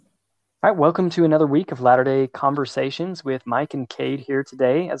All right, welcome to another week of Latter-day Conversations with Mike and Cade here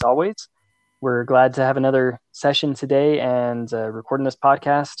today. As always, we're glad to have another session today and recording this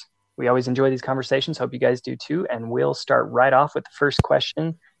podcast. We always enjoy these conversations. Hope you guys do too. And we'll start right off with the first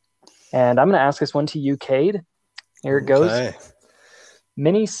question. And I'm going to ask this one to you, Cade. Here it goes. Okay.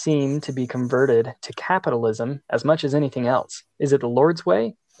 Many seem to be converted to capitalism as much as anything else. Is it the Lord's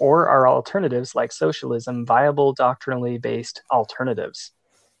way, or are alternatives like socialism viable doctrinally based alternatives?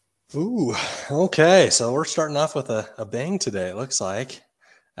 Ooh, okay. So we're starting off with a bang today, it looks like.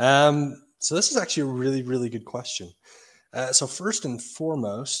 So this is actually a really, really good question. So first and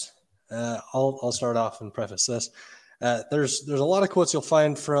foremost, I'll start off and preface this. There's a lot of quotes you'll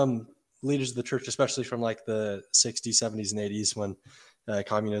find from leaders of the church, especially from like the 60s, 70s, and 80s when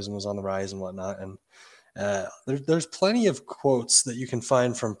communism was on the rise and whatnot. And there's plenty of quotes that you can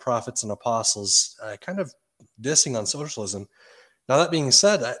find from prophets and apostles kind of dissing on socialism. Now, that being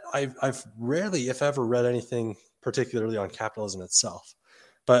said, I've rarely, if ever, read anything particularly on capitalism itself.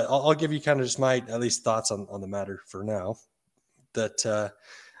 But I'll give you kind of just my at least thoughts on the matter for now. That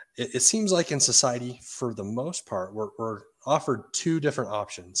it seems like in society, for the most part, we're offered two different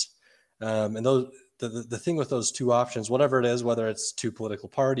options. And the thing with those two options, whatever it is, whether it's two political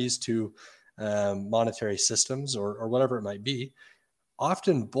parties, two monetary systems, or whatever it might be,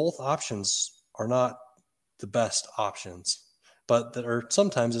 often both options are not the best options, but that are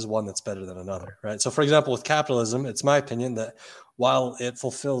sometimes is one that's better than another, right? So for example, with capitalism, it's my opinion that while it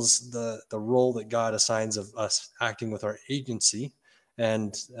fulfills the role that God assigns of us acting with our agency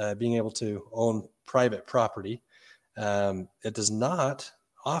and being able to own private property, it does not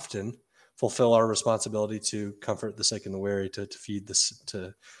often fulfill our responsibility to comfort the sick and the weary, to feed this,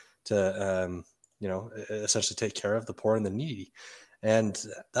 to essentially take care of the poor and the needy. And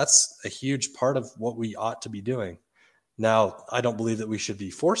that's a huge part of what we ought to be doing. Now, I don't believe that we should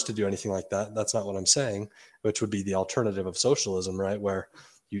be forced to do anything like that. That's not what I'm saying, which would be the alternative of socialism, right? Where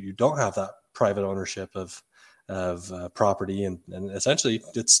you don't have that private ownership of property, and essentially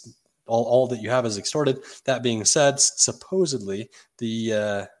it's all that you have is extorted. That being said, supposedly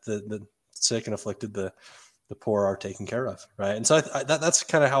the sick and afflicted, the poor are taken care of, right? And so that's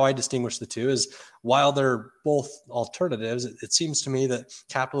kind of how I distinguish the two. Is while they're both alternatives, it seems to me that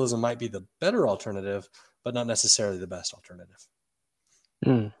capitalism might be the better alternative, but not necessarily the best alternative.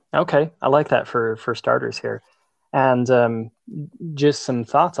 Okay, I like that for starters here. And just some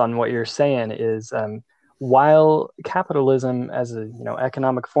thoughts on what you're saying is while capitalism as a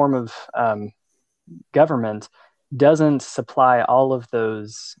economic form of government doesn't supply all of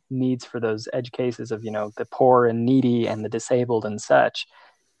those needs for those edge cases of the poor and needy and the disabled and such,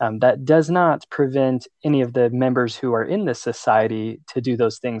 that does not prevent any of the members who are in this society to do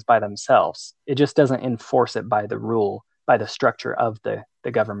those things by themselves. It just doesn't enforce it by the rule, by the structure of the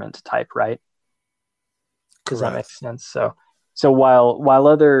government type, right? Does that make Correct. sense? So while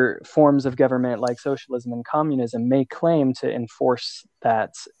other forms of government like socialism and communism may claim to enforce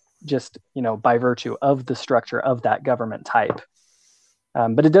that just by virtue of the structure of that government type,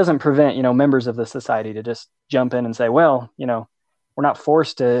 but it doesn't prevent members of the society to just jump in and say, well, we're not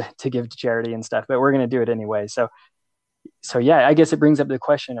forced to give to charity and stuff, but we're going to do it anyway. So yeah, I guess it brings up the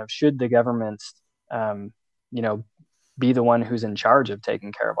question of should the government, um, you know, be the one who's in charge of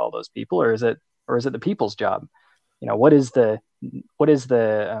taking care of all those people, or is it the people's job? What is the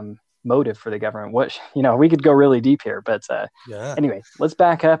motive for the government? What we could go really deep here, but Yeah. anyway, let's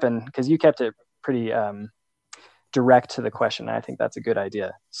back up and because you kept it pretty direct to the question, I think that's a good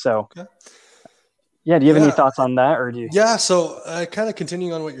idea. So Okay. yeah, do you have any Yeah. thoughts on that, or do you? Yeah. So kind of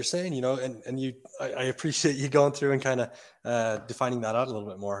continuing on what you're saying, I appreciate you going through and kind of defining that out a little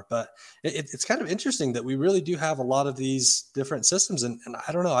bit more. But it's kind of interesting that we really do have a lot of these different systems. And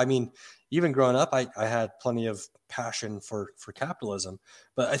I don't know. I mean, even growing up, I had plenty of passion for capitalism.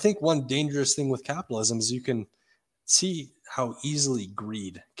 But I think one dangerous thing with capitalism is you can see how easily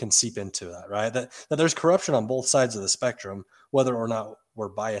greed can seep into that, right? That there's corruption on both sides of the spectrum, whether or not we're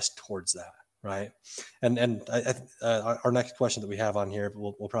biased towards that, right? Our next question that we have on here,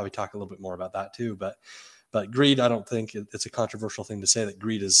 we'll probably talk a little bit more about that too. But greed, I don't think it's a controversial thing to say that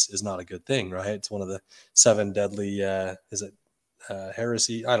greed is not a good thing, right? It's one of the seven deadly. Is it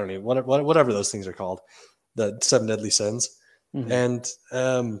heresy? I don't know. Whatever those things are called, the seven deadly sins, Mhm.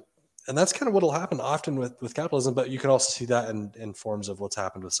 and and that's kind of what will happen often with capitalism. But you can also see that in forms of what's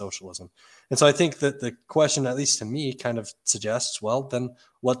happened with socialism. And so I think that the question, at least to me, kind of suggests, well, then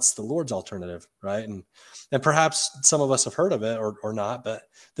what's the Lord's alternative, right? And perhaps some of us have heard of it or not, but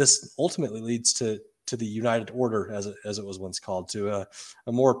this ultimately leads to the United Order, as it was once called, to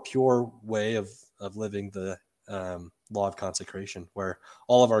a more pure way of living law of consecration, where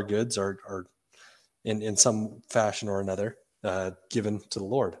all of our goods are in some fashion or another given to the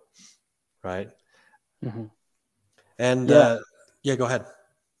Lord, right? Mm-hmm. And Yeah. yeah, go ahead.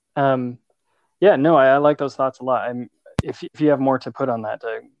 Yeah, no, I like those thoughts a lot. If you have more to put on that,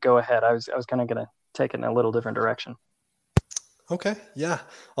 go ahead. I was kind of going to take it in a little different direction. Okay, yeah,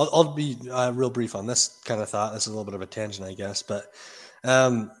 I'll be real brief on this kind of thought. This is a little bit of a tangent, I guess, but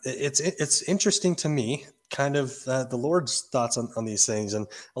it's interesting to me, kind of the Lord's thoughts on these things, and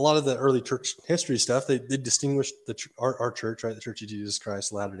a lot of the early church history stuff. They distinguished our church, right, the Church of Jesus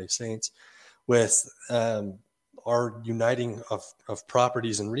Christ, Latter Day Saints, with our uniting of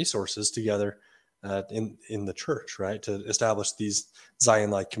properties and resources together in the church, right, to establish these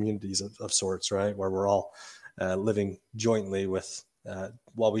Zion-like communities of sorts, right, where we're all living jointly with,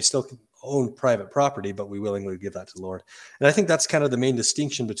 while we still own private property, but we willingly give that to the Lord. And I think that's kind of the main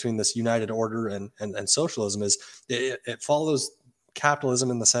distinction between this united order and socialism is it follows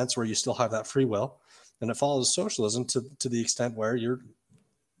capitalism in the sense where you still have that free will, and it follows socialism to the extent where you're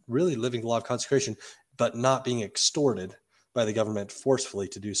really living the law of consecration, but not being extorted by the government forcefully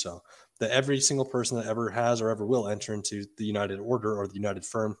to do so. That every single person that ever has or ever will enter into the united order or the united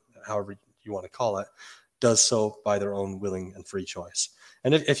firm, however you want to call it, does so by their own willing and free choice.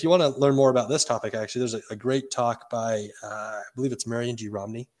 And if you want to learn more about this topic, actually, there's a great talk by, I believe it's Marion G.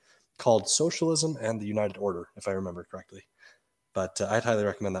 Romney, called Socialism and the United Order, if I remember correctly. But I'd highly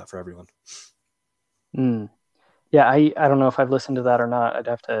recommend that for everyone. Mm. Yeah, I don't know if I've listened to that or not. I'd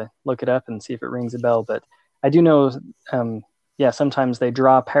have to look it up and see if it rings a bell. But I do know, yeah, sometimes they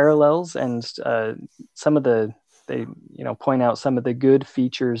draw parallels, and some of they point out some of the good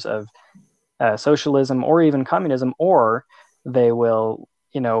features of socialism or even communism, or they will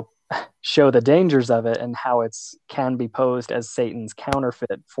show the dangers of it and how it's can be posed as Satan's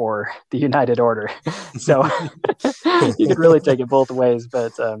counterfeit for the United Order. So you could really take it both ways,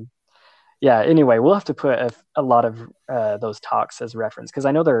 but yeah, anyway, we'll have to put a lot of those talks as reference because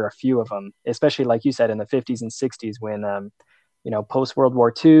I know there are a few of them, especially like you said in the 50s and 60s when post World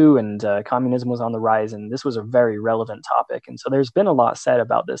War II and communism was on the rise, and this was a very relevant topic. And so there's been a lot said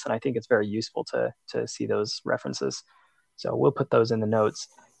about this, and I think it's very useful to see those references. So we'll put those in the notes.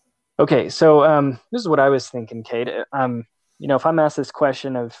 Okay, so this is what I was thinking, Kate. If I'm asked this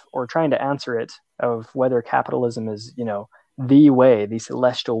question of or trying to answer it of whether capitalism is the way, the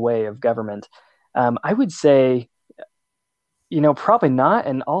celestial way of government, I would say probably not.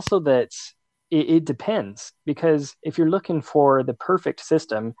 And also that it depends, because if you're looking for the perfect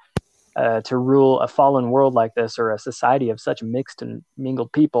system to rule a fallen world like this or a society of such mixed and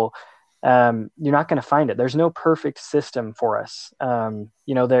mingled people, you're not going to find it. There's no perfect system for us.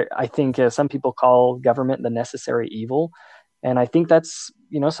 I think some people call government the necessary evil. And I think that's,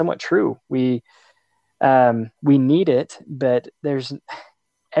 somewhat true. We need it, but there's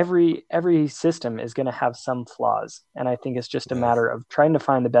every system is going to have some flaws, and I think it's just a Yeah. matter of trying to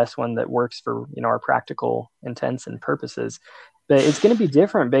find the best one that works for our practical intents and purposes. But it's going to be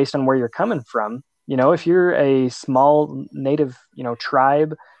different based on where you're coming from. If you're a small native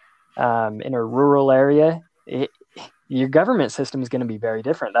tribe in a rural area, your government system is going to be very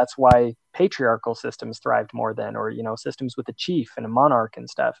different. That's why patriarchal systems thrived more then, or systems with a chief and a monarch and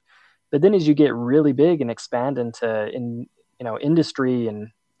stuff. But then as you get really big and expand into industry and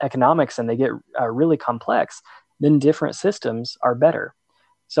economics, and they get really complex, then different systems are better.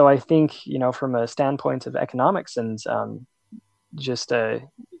 So I think from a standpoint of economics and just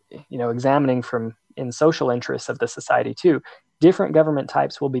examining from in social interests of the society too, different government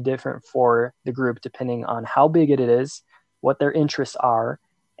types will be different for the group depending on how big it is, what their interests are,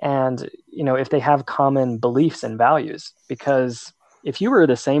 and if they have common beliefs and values. Because if you were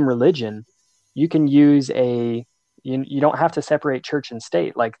the same religion, you can use you don't have to separate church and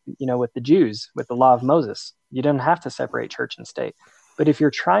state, like with the Jews with the law of Moses. You don't have to separate church and state. But if you're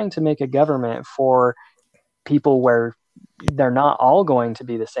trying to make a government for people where they're not all going to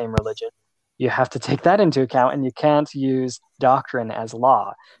be the same religion, you have to take that into account, and you can't use doctrine as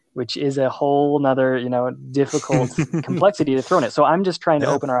law, which is a whole nother difficult complexity to throw in it. So I'm just trying to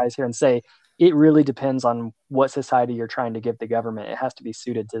Yeah. open our eyes here and say it really depends on what society you're trying to give the government. It has to be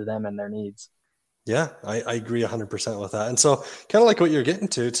suited to them and their needs. Yeah, I agree 100% with that. And so kind of like what you're getting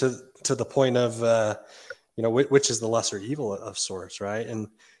to the point of, which is the lesser evil of sorts, right?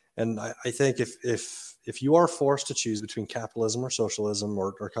 And I think if you are forced to choose between capitalism or socialism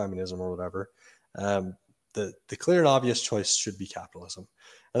or communism or whatever, the clear and obvious choice should be capitalism.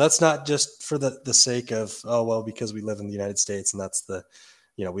 And that's not just for the sake of, oh, well, because we live in the United States and that's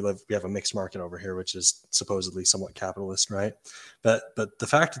we have a mixed market over here, which is supposedly somewhat capitalist, right? But the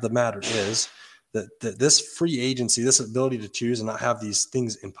fact of the matter is, that this free agency, this ability to choose and not have these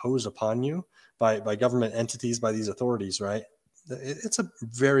things imposed upon you by government entities, by these authorities, right? It's a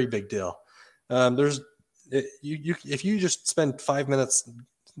very big deal. There's if you just spend 5 minutes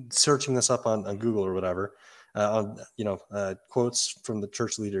searching this up on Google or whatever, quotes from the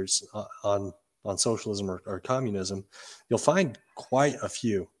church leaders on socialism or communism, you'll find quite a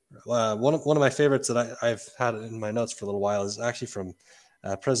few. One of my favorites that I've had in my notes for a little while is actually from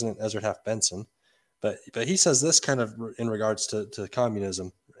President Ezra Taft Benson, but he says this kind of in regards to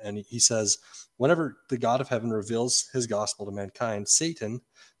communism, and he says, whenever the God of heaven reveals his gospel to mankind, Satan,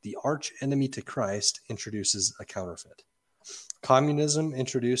 the arch enemy to Christ, introduces a counterfeit. Communism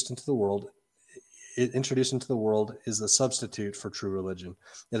introduced into the world is the substitute for true religion.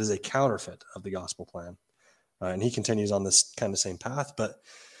 It is a counterfeit of the gospel plan. And he continues on this kind of same path, but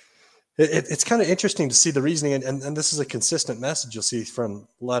it's kind of interesting to see the reasoning. And this is a consistent message you'll see from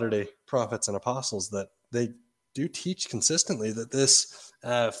Latter-day prophets and apostles, that they do teach consistently that this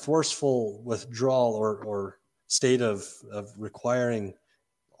forceful withdrawal or state of requiring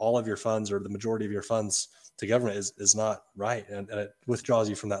all of your funds or the majority of your funds to government is not right, and it withdraws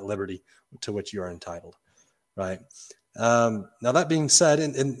you from that liberty to which you are entitled, right? Now that being said,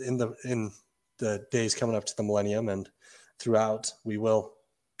 in the days coming up to the millennium and throughout, we will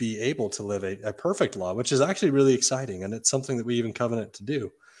be able to live a perfect law, which is actually really exciting, and it's something that we even covenant to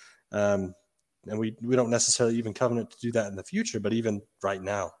do. And we don't necessarily even covenant to do that in the future, but even right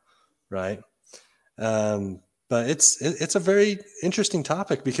now, right? But it's a very interesting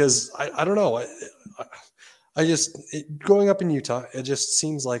topic, because I don't know. Growing up in Utah, it just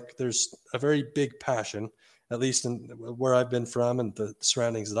seems like there's a very big passion, at least in where I've been from and the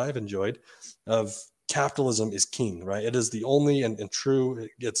surroundings that I've enjoyed, of capitalism is king, right? It is the only and true.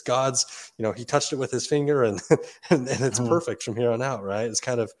 It's God's. He touched it with his finger, and and it's perfect from here on out, right? It's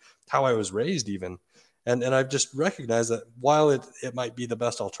kind of how I was raised, even. And I've just recognized that while it might be the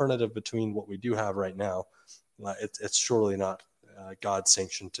best alternative between what we do have right now, it's surely not God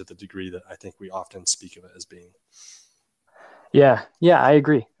sanctioned to the degree that I think we often speak of it as being. Yeah, I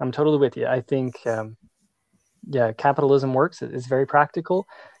agree. I'm totally with you. I think, capitalism works. It's very practical.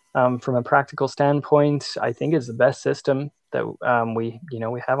 From a practical standpoint, I think it's the best system that we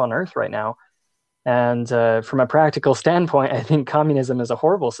have on Earth right now. And from a practical standpoint, I think communism is a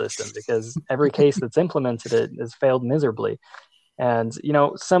horrible system, because every case that's implemented it has failed miserably. And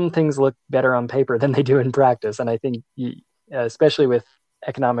some things look better on paper than they do in practice. And I think, especially with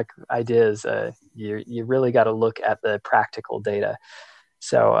economic ideas, you really got to look at the practical data.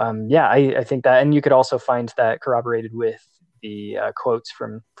 So I think that, and you could also find that corroborated with the quotes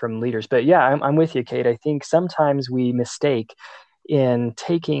from leaders. But yeah, I'm with you, Kate. I think sometimes we mistake in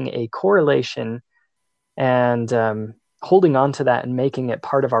taking a correlation and holding on to that and making it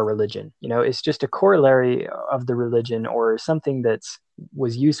part of our religion. It's just a corollary of the religion, or something that's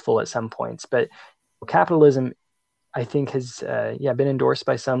was useful at some points. But capitalism, I think, has been endorsed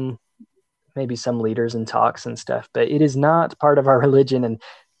by maybe some leaders and talks and stuff, but it is not part of our religion. And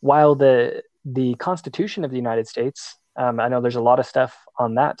while the Constitution of the United States, I know there's a lot of stuff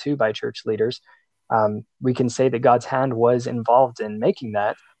on that too by church leaders. We can say that God's hand was involved in making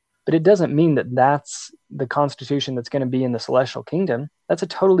that, but it doesn't mean that that's the Constitution that's going to be in the celestial kingdom. That's a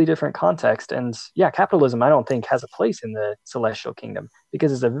totally different context. And yeah, capitalism, I don't think, has a place in the celestial kingdom,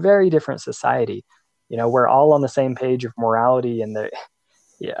 because it's a very different society. We're all on the same page of morality, and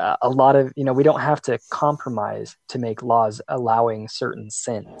a lot of, we don't have to compromise to make laws allowing certain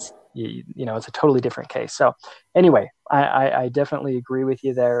sins. It's a totally different case. So anyway, I definitely agree with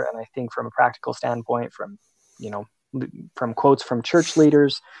you there. And I think from a practical standpoint, from quotes from church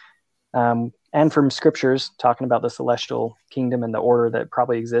leaders, and from scriptures talking about the celestial kingdom and the order that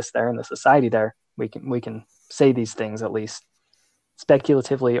probably exists there in the society there, we can say these things, at least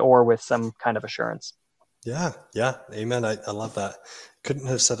speculatively or with some kind of assurance. Yeah. Amen. I love that. Couldn't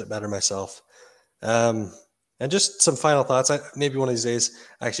have said it better myself. And just some final thoughts. Maybe one of these days,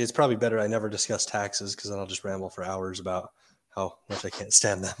 actually, it's probably better I never discuss taxes, because then I'll just ramble for hours about how much I can't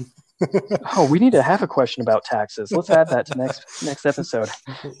stand them. Oh, we need to have a question about taxes. Let's add that to next episode.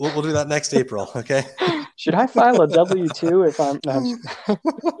 We'll do that next April. Okay. Should I file a W-2 if I'm not?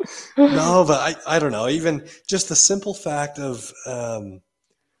 No, but I don't know. Even just the simple fact of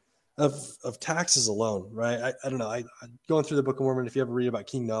taxes alone, right? I don't know. I going through the Book of Mormon, if you ever read about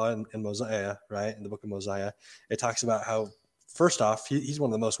King Noah and Mosiah, right? In the Book of Mosiah, it talks about how, first off, he's one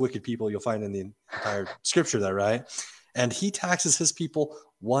of the most wicked people you'll find in the entire scripture there, right? and he taxes his people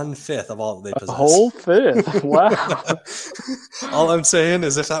 1/5 of all that they A possess. whole fifth. Wow. All I'm saying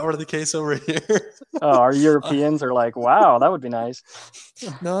is, if that were the case over here, Our Europeans are like, wow, that would be nice.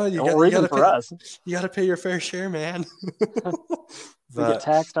 no, Or you even gotta for pay, us. you gotta pay your fair share, man. We get But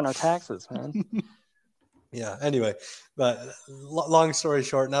taxed on our taxes, man. yeah, anyway, but long story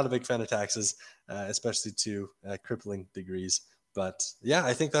short, not a big fan of taxes, especially to crippling degrees. But yeah,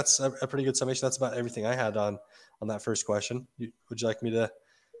 I think that's a pretty good summation. That's about everything I had on that first question. Would you like me to,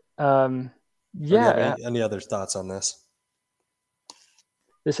 Um, or do you have yeah, any other thoughts on this?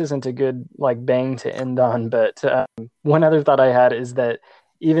 this isn't a good like bang to end on, but one other thought I had is that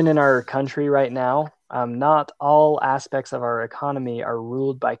even in our country right now, not all aspects of our economy are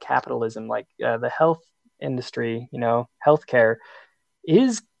ruled by capitalism. Like the health industry, healthcare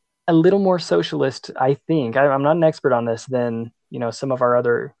is a little more socialist, I think. I'm not an expert on this than some of our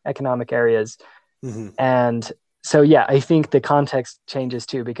other economic areas, Mm-hmm. and so yeah, I think the context changes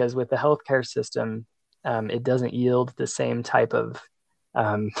too because with the healthcare system, it doesn't yield the same type of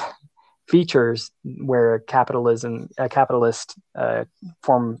um, features where a capitalist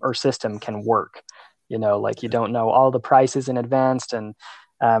form or system can work. Like you don't know all the prices in advance, and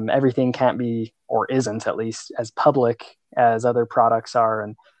everything can't be or isn't at least as public as other products are.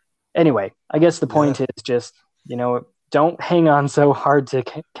 And anyway, I guess the Yeah. point is just don't hang on so hard to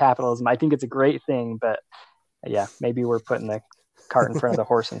capitalism. I think it's a great thing, but yeah, maybe we're putting the cart in front of the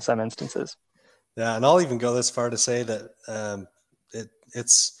horse in some instances. Yeah, and I'll even go this far to say that it,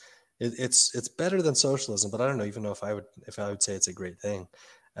 it's it's better than socialism, but I don't know even know if I would say it's a great thing.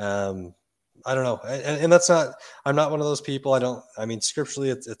 Um, I don't know, and that's not. I'm not one of those people. I don't. I mean, scripturally,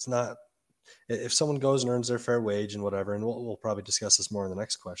 it's not. If someone goes and earns their fair wage and whatever, and we'll probably discuss this more in the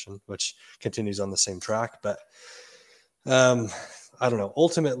next question, which continues on the same track. But um, I don't know.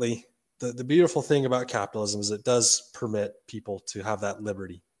 Ultimately, the beautiful thing about capitalism is it does permit people to have that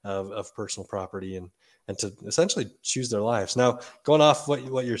liberty of personal property and to essentially choose their lives. Now, going off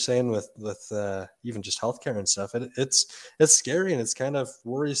what you're saying with even just healthcare and stuff, it's scary and it's kind of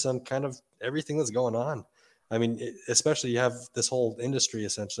worrisome, kind of everything that's going on. I mean, especially you have this whole industry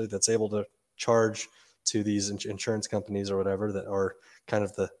essentially that's able to charge to these insurance companies or whatever that are kind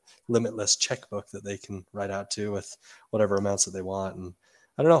of the limitless checkbook that they can write out to with whatever amounts that they want. And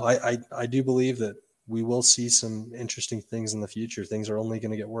I don't know. I do believe that we will see some interesting things in the future. Things are only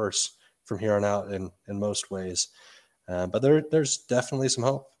going to get worse from here on out in most ways. But there's definitely some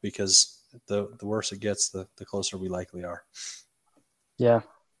hope because the worse it gets, the closer we likely are. Yeah,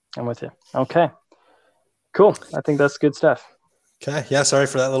 I'm with you. Okay, cool. I think that's good stuff. Okay. Yeah. Sorry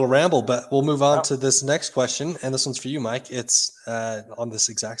for that little ramble, but we'll move on Oh, to this next question. And this one's for you, Mike. It's on this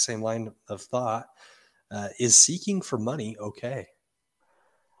exact same line of thought. Is seeking for money okay?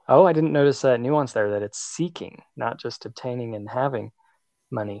 oh, I didn't notice that nuance there that it's seeking, not just obtaining and having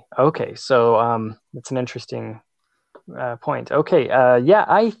money. Okay, so that's an interesting point. Okay, yeah,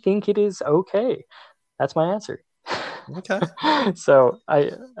 I think it is okay. That's my answer. Okay. So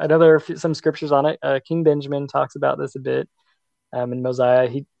I know there are some scriptures on it. King Benjamin talks about this a bit. In Mosiah,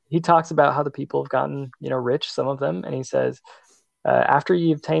 he talks about how the people have gotten rich, some of them, and he says after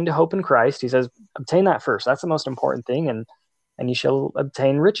you obtained a hope in Christ, he says obtain that first. That's the most important thing, and you shall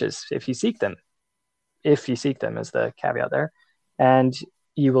obtain riches if you seek them. If you seek them is the caveat there, and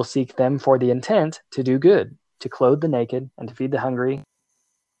you will seek them for the intent to do good, to clothe the naked, and to feed the hungry.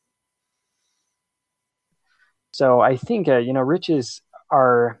 So I think riches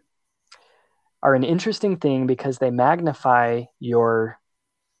are are an interesting thing because they magnify your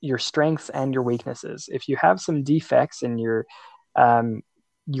strengths and your weaknesses. If you have some defects and um,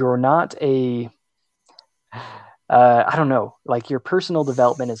 you're not a I don't know, like your personal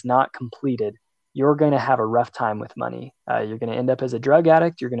development is not completed, you're going to have a rough time with money. You're going to end up as a drug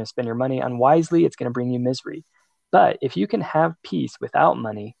addict. You're going to spend your money unwisely. It's going to bring you misery. But if you can have peace without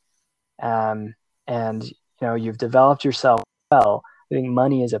money, and you've developed yourself well, I think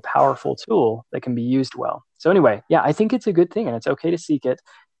money is a powerful tool that can be used well. So anyway, yeah, I think it's a good thing and it's okay to seek it.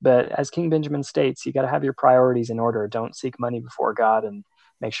 But as King Benjamin states, you got to have your priorities in order. Don't seek money before God, and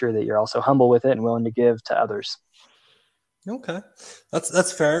make sure that you're also humble with it and willing to give to others. Okay.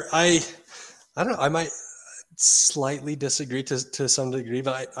 That's fair. I don't know. I might slightly disagree to some degree,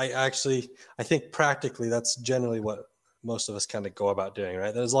 but I actually I think practically that's generally what most of us kind of go about doing,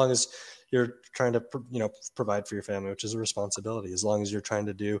 right? That as long as you're trying to provide for your family, which is a responsibility, as long as you're trying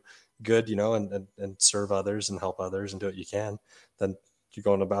to do good, and serve others and help others and do what you can, then you're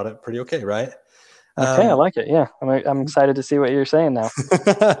going about it pretty okay, right? Okay, I Um, like it. Yeah, I'm excited to see what you're saying now.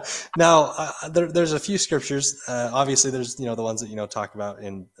 now, there's a few scriptures. Obviously, there's the ones that talk about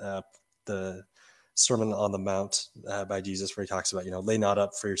in the Sermon on the Mount by Jesus, where he talks about, lay not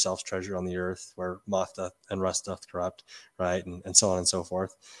up for yourselves treasure on the earth, where moth doth and rust doth corrupt, right, and so on and so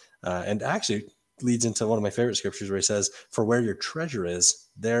forth. And actually leads into one of my favorite scriptures where he says, "For where your treasure is,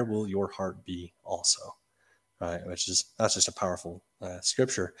 there will your heart be also." Right, that's just a powerful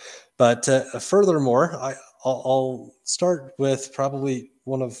scripture. But furthermore, I'll start with probably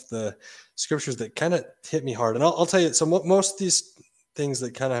one of the scriptures that kind of hit me hard, and I'll tell you. So most of these things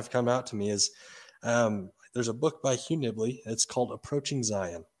that kind of have come out to me is there's a book by Hugh Nibley. It's called Approaching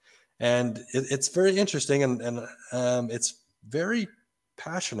Zion, and it's very interesting, and it's very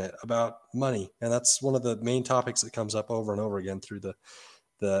passionate about money, and that's one of the main topics that comes up over and over again through the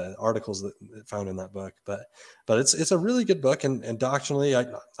articles that found in that book. But it's a really good book, and doctrinally, I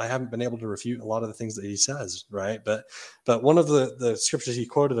haven't been able to refute a lot of the things that he says, right? But one of the scriptures he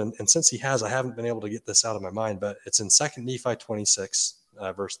quoted, and since he has, I haven't been able to get this out of my mind, but it's in 2 Nephi 26,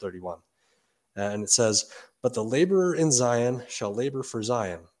 verse 31. And it says, "But the laborer in Zion shall labor for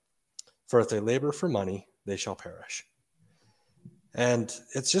Zion, for if they labor for money, they shall perish." And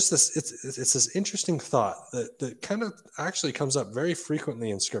it's just it's this interesting thought that kind of actually comes up very frequently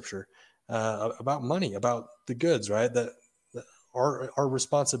in scripture about money, about the goods, right? That our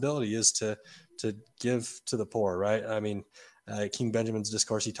responsibility is to give to the poor, right? I mean, King Benjamin's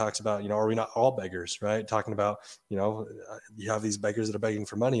discourse, he talks about, are we not all beggars, right? Talking about, you have these beggars that are begging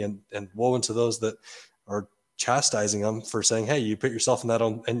for money, and woe unto those that are chastising them for saying, hey, you put yourself in that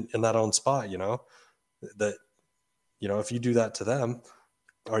own spot, that, if you do that to them,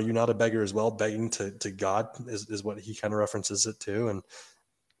 are you not a beggar as well? Begging to God is what he kind of references it to, and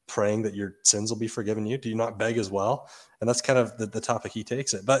praying that your sins will be forgiven you. Do you not beg as well? And that's kind of the topic he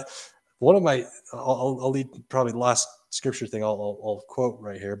takes it. But one of my, I'll lead probably the last scripture thing I'll quote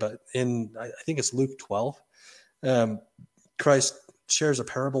right here, but I think it's Luke 12, Christ shares a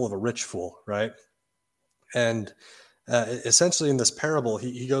parable of a rich fool, right? And essentially in this parable,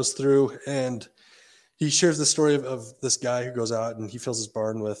 he goes through and he shares the story of this guy who goes out and he fills his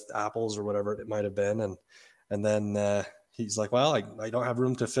barn with apples or whatever it might have been. And then he's like, well, I don't have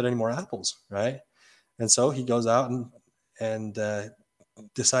room to fit any more apples, right? And so he goes out and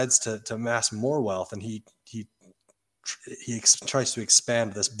decides to amass more wealth. And he tries to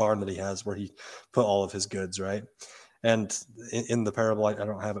expand this barn that he has where he put all of his goods, right? And in the parable, I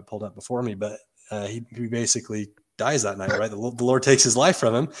don't have it pulled up before me, but he basically dies that night, right? The Lord takes his life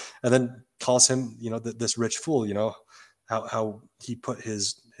from him and then calls him, this rich fool, how he put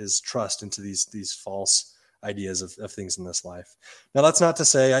his trust into these false ideas of things in this life. Now, that's not to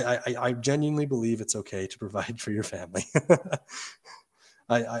say I genuinely believe it's okay to provide for your family.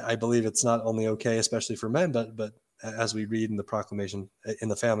 I believe it's not only okay, especially for men, but as we read in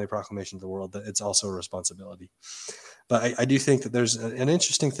the family proclamation of the world, that it's also a responsibility. But I do think that there's an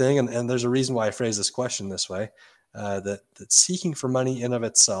interesting thing, and there's a reason why I phrase this question this way, that seeking for money in of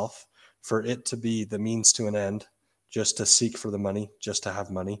itself, for it to be the means to an end, just to seek for the money, just to have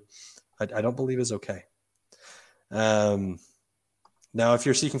money, I don't believe is okay. Now, if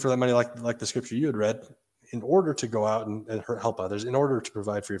you're seeking for that money, like the scripture you had read, in order to go out and help others, in order to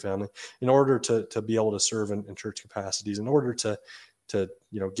provide for your family, in order to be able to serve in church capacities, in order to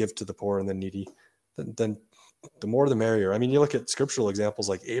give to the poor and the needy, then the more the merrier. I mean, you look at scriptural examples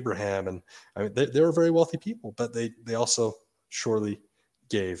like Abraham, and I mean, they were very wealthy people, but they also surely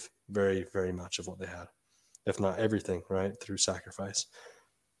gave very, very much of what they had, if not everything, right, through sacrifice.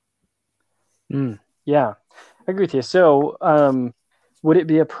 Yeah, I agree with you. So, would it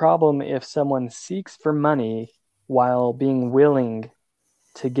be a problem if someone seeks for money while being willing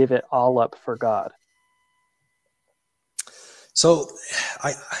to give it all up for God? So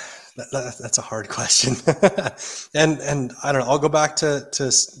that's a hard question. and I don't know, I'll go back to 2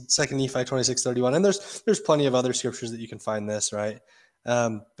 Nephi 26:31. And there's plenty of other scriptures that you can find this, right?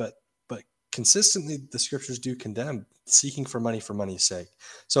 But consistently the scriptures do condemn seeking for money's sake.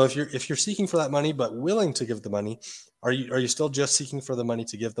 So if you're seeking for that money but willing to give the money, are you still just seeking for the money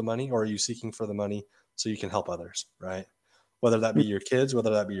to give the money, or are you seeking for the money so you can help others, right? Whether that be your kids,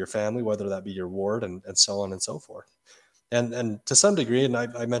 whether that be your family, whether that be your ward, and so on and so forth. And to some degree, and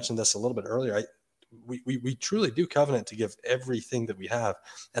I mentioned this a little bit earlier, we truly do covenant to give everything that we have,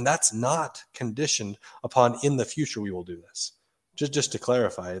 and that's not conditioned upon in the future we will do this. Just to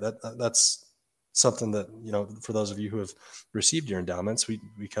clarify, that's something that, for those of you who have received your endowments, we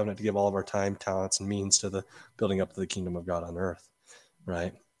covenant to give all of our time, talents, and means to the building up of the kingdom of God on earth,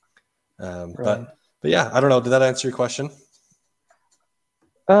 right? Right. But yeah, I don't know. Did that answer your question?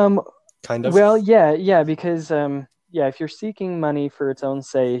 Kind of. Well, yeah, because if you're seeking money for its own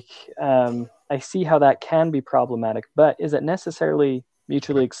sake, I see how that can be problematic. But is it necessarily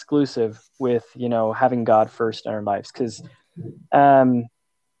mutually exclusive with, having God first in our lives. Because, um,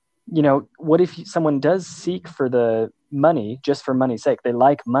 what if someone does seek for the money just for money's sake? They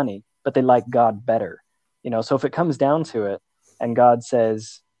like money, but they like God better. So if it comes down to it and God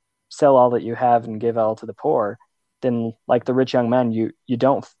says, sell all that you have and give all to the poor, then like the rich young man, you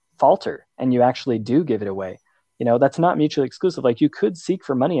don't falter and you actually do give it away. That's not mutually exclusive. Like you could seek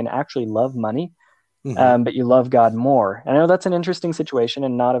for money and actually love money, Hmm. but you love God more. And I know that's an interesting situation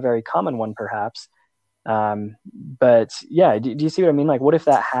and not a very common one, perhaps. But yeah, do you see what I mean? Like, what if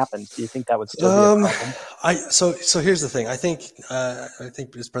that happened? Do you think that would still be a Um, problem? so here's the thing. I think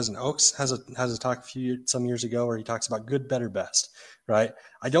this President Oakes has a talk some years ago where he talks about good, better, best. Right.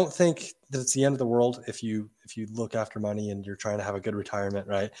 I don't think that it's the end of the world if you look after money and you're trying to have a good retirement.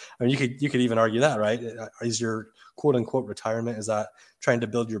 Right. I mean, you could even argue that. Right. Is your quote unquote retirement, is that trying to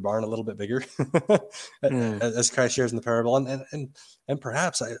build your barn a little bit bigger, Mm, as Christ shares in the parable? And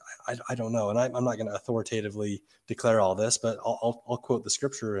perhaps I don't know. And I'm not going to authoritatively declare all this, but I'll quote the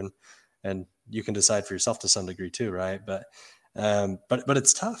scripture, and you can decide for yourself to some degree too, right? But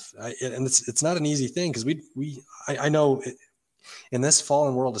it's tough, and it's not an easy thing, because I know in this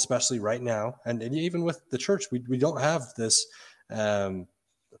fallen world, especially right now, and even with the church, we don't have um,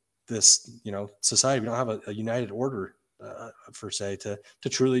 this society. We don't have a united order, per se, to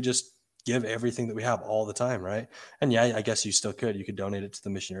truly just give everything that we have all the time, right? And yeah, I guess you could donate it to the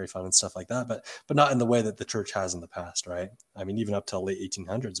missionary fund and stuff like that, but not in the way that the church has in the past, right? I mean, even up till late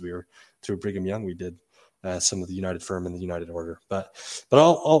 1800s, we were through Brigham Young, we did some of the United Firm and the United Order. But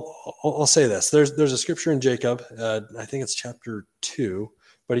I'll say this: there's a scripture in Jacob, I think it's chapter 2,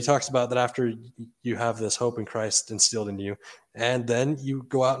 but he talks about that after you have this hope in Christ instilled in you, and then you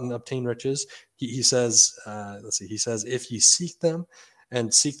go out and obtain riches. He says, let's see, he says, if you seek them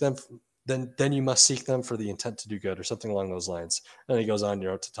and seek them, then you must seek them for the intent to do good, or something along those lines. And he goes on,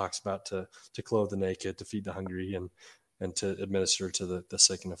 to talks about to clothe the naked, to feed the hungry, and to administer to the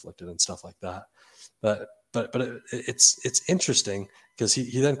sick and afflicted and stuff like that. But it's interesting, because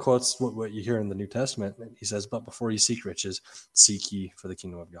he then quotes what you hear in the New Testament. He says, "But before you seek riches, seek ye for the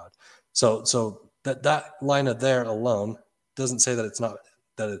kingdom of God." So that line of there alone doesn't say that it's not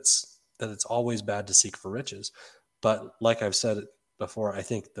that it's always bad to seek for riches, but like I've said before, I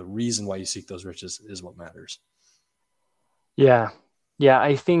think the reason why you seek those riches is what matters. yeah. Yeah.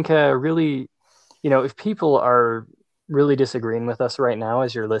 I think really, if people are really disagreeing with us right now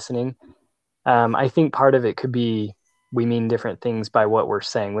as you're listening, I think part of it could be we mean different things by what we're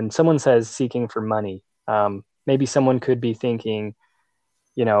saying. When someone says seeking for money, maybe someone could be thinking,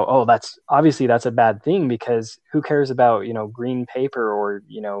 oh, that's a bad thing, because who cares about, green paper or,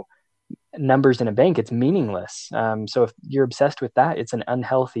 numbers in a bank? It's meaningless. So if you're obsessed with that, it's an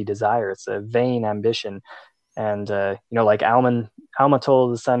unhealthy desire. It's a vain ambition. And, like Alma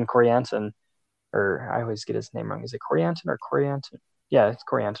told his son Corianton, or I always get his name wrong. Is it Corianton or Corianton? Yeah, it's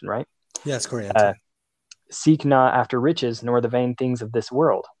Corianton, right? Yeah, it's Uh, Corianton. Seek not after riches, nor the vain things of this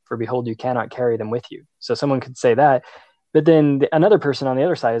world, for behold, you cannot carry them with you. So someone could say that. But then another person on the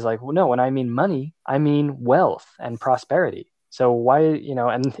other side is like, well, no, when I mean money, I mean wealth and prosperity. So why,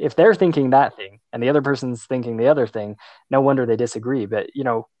 and if they're thinking that thing and the other person's thinking the other thing, no wonder they disagree. But,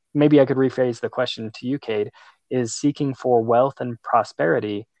 maybe I could rephrase the question to you, Cade. Is seeking for wealth and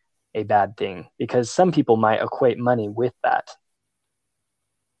prosperity a bad thing? Because some people might equate money with that.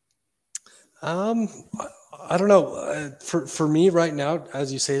 Um, I don't know. For me right now,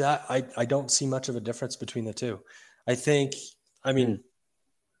 as you say that, I don't see much of a difference between the two. I think, I Mm. mean,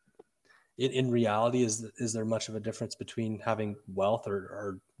 in reality, is there much of a difference between having wealth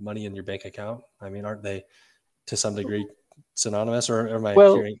or money in your bank account? I mean, aren't they to some degree synonymous, or am I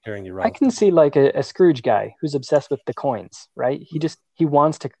Well, hearing you I wrong? can see like a Scrooge guy who's obsessed with the coins, right? He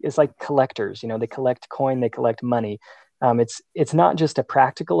wants to. It's like collectors, they collect coin, they collect money. It's not just a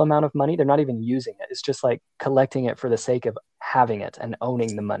practical amount of money. They're not even using it. It's just like collecting it for the sake of having it and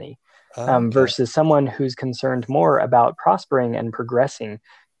owning the money. Okay. Versus someone who's concerned more about prospering and progressing.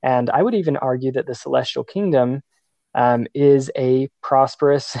 And I would even argue that the celestial kingdom is a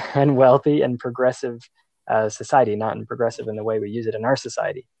prosperous and wealthy and progressive society, not in progressive in the way we use it in our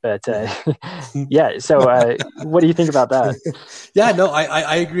society. But yeah, so what do you think about that? Yeah, no,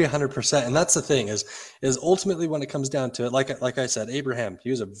 I agree 100%. And that's the thing, is ultimately when it comes down to it, like I said, Abraham, he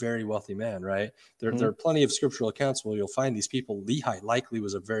was a very wealthy man, right? There Mhm. are plenty of scriptural accounts where you'll find these people. Lehi likely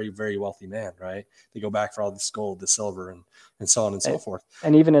was a very, very wealthy man, right? They go back for all this gold, the silver, and so on and so forth.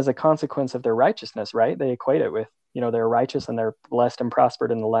 And even as a consequence of their righteousness, right? They equate it with, they're righteous and they're blessed and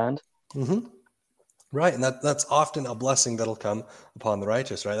prospered in the land. Mm-hmm. Right, and that's often a blessing that'll come upon the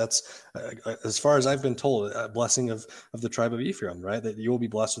righteous, right? That's as far as I've been told, a blessing of the tribe of Ephraim, right? That you will be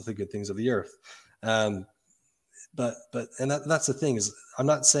blessed with the good things of the earth. Um, but and that's the thing is, I'm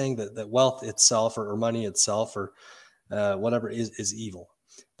not saying that wealth itself or money itself or whatever is evil,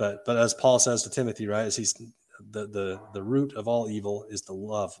 but as Paul says to Timothy, right? As he's the root of all evil is the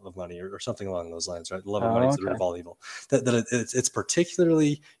love of money, or something along those lines, right? The love of money Oh, is the root okay. of all evil. It's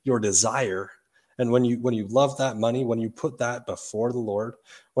particularly your desire, and when you love that money, when you put that before the Lord,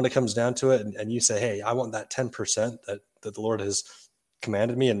 when it comes down to it, and you say, hey, I want that 10% that the Lord has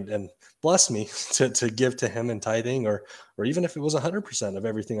commanded me and blessed me to give to Him in tithing, or even if it was 100% of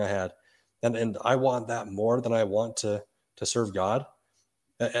everything I had, and I want that more than I want to serve God.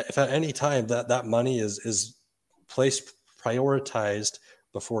 If at any time that money is placed, prioritized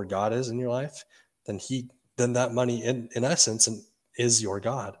before God is in your life, then that money in essence is your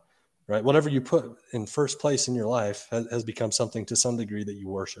God, right? Whatever you put in first place in your life has become something to some degree that you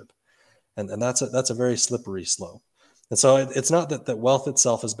worship, and that's a very slippery slope. And so it's not that wealth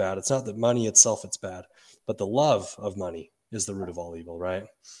itself is bad. It's not that money itself is bad, but the love of money is the root of all evil, right?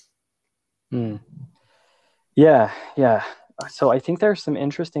 Hmm. Yeah, yeah. So I think there's some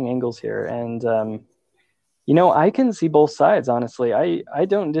interesting angles here, and I can see both sides. Honestly, I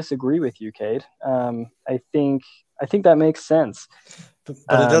don't disagree with you, Cade. I think that makes sense. But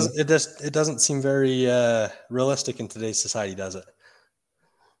Um, it doesn't seem very realistic in today's society, does it?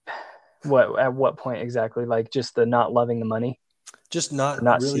 what at what point exactly? Like just the not loving the money Just or not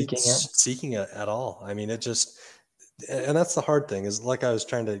not really seeking it. seeking it at all. I mean, it just, and that's the hard thing is, like I was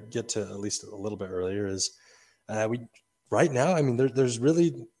trying to get to at least a little bit earlier, is we right now, I mean, there's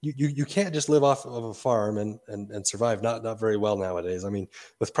really, you can't just live off of a farm and survive. Not very well nowadays. I mean,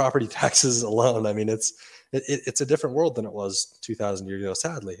 with property taxes alone, I mean, it's a different world than it was 2,000 years ago.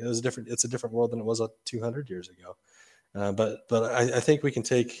 Sadly, it's a different world than it was 200 years ago. But I think we can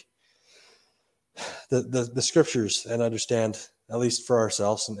take the scriptures and understand, at least for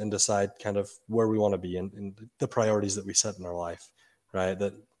ourselves, and decide kind of where we want to be and the priorities that we set in our life, right?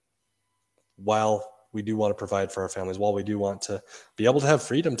 That while we do want to provide for our families, while we do want to be able to have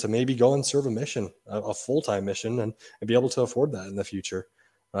freedom to maybe go and serve a mission, a full-time mission, and be able to afford that in the future,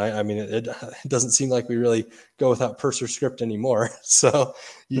 right? I mean, it doesn't seem like we really go without purse or script anymore. So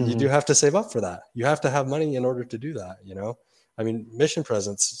you do Hmm. have to save up for that. You have to have money in order to do that, you know? I mean, mission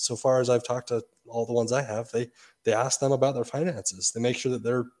presence, so far as I've talked to all the ones I have, they ask them about their finances. They make sure that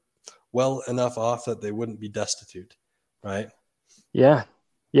they're well enough off that they wouldn't be destitute, right? Yeah,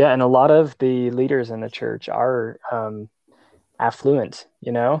 yeah, and a lot of the leaders in the church are affluent,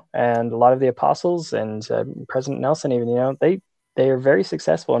 and a lot of the apostles and President Nelson, even, they are very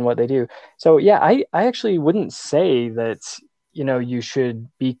successful in what they do. So yeah, I actually wouldn't say that you should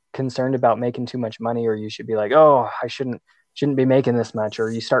be concerned about making too much money, or you should be like, oh, I shouldn't be making this much,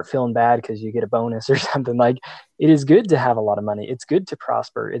 or you start feeling bad because you get a bonus or something. Like, it is good to have a lot of money. It's good to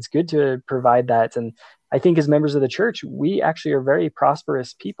prosper. It's good to provide that. And I think as members of the church, we actually are very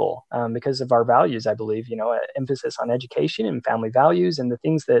prosperous people, because of our values. I believe, emphasis on education and family values and the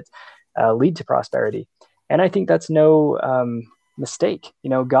things that lead to prosperity. And I think that's no mistake.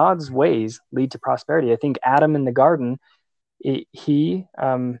 God's ways lead to prosperity. I think Adam in the garden, he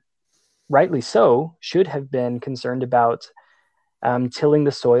rightly so should have been concerned about tilling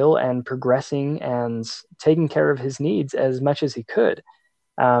the soil and progressing and taking care of his needs as much as he could.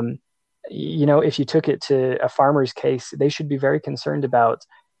 Um, if you took it to a farmer's case, they should be very concerned about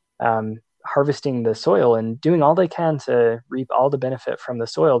harvesting the soil and doing all they can to reap all the benefit from the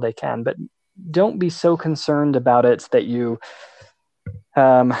soil they can. But don't be so concerned about it that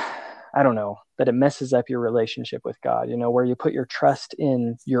um, I don't know, that it messes up your relationship with God, where you put your trust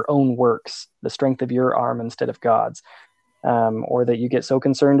in your own works, the strength of your arm instead of God's, or that you get so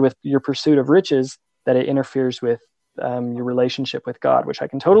concerned with your pursuit of riches that it interferes with your relationship with God, which I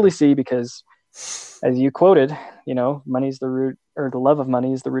can totally see because, as you quoted, money's the root, or the love of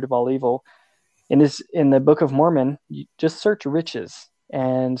money is the root of all evil. In the Book of Mormon, you just search riches,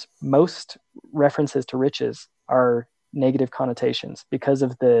 and most references to riches are negative connotations because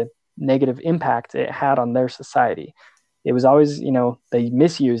of the negative impact it had on their society. It was always, they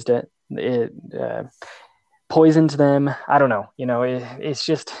misused it. It poisoned them. I don't know. It's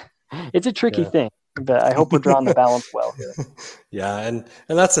just, it's a tricky Yeah. thing, but I hope we're drawing the balance well here. Yeah, and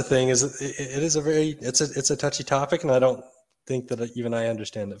that's the thing is it is a very it's a touchy topic, and I don't think that even I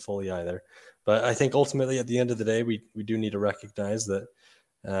understand it fully either. But I think ultimately, at the end of the day, we do need to recognize that,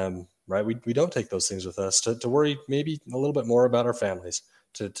 right, we don't take those things with us to worry maybe a little bit more about our families,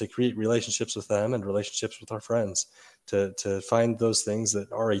 to create relationships with them and relationships with our friends, to find those things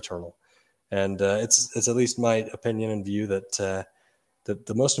that are eternal. And it's at least my opinion and view that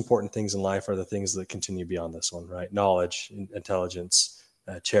the most important things in life are the things that continue beyond this one, right? Knowledge, intelligence,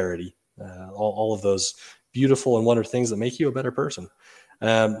 charity, all of those beautiful and wonderful things that make you a better person.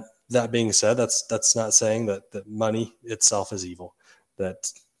 That being said, that's not saying that money itself is evil.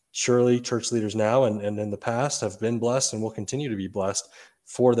 That surely church leaders now and in the past have been blessed and will continue to be blessed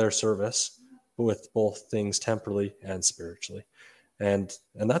for their service with both things temporally and spiritually. And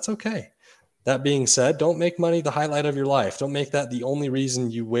that's okay. That being said, don't make money the highlight of your life. Don't make that the only reason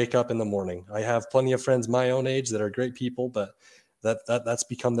you wake up in the morning. I have plenty of friends my own age that are great people, but that's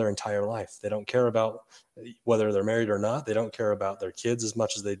become their entire life. They don't care about whether they're married or not. They don't care about their kids as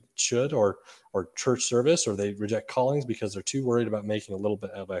much as they should, or church service, or they reject callings because they're too worried about making a little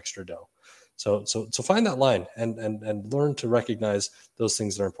bit of extra dough. So find that line and learn to recognize those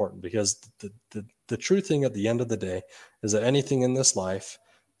things that are important, because the true thing at the end of the day is that anything in this life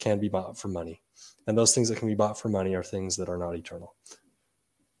can be bought for money. And those things that can be bought for money are things that are not eternal.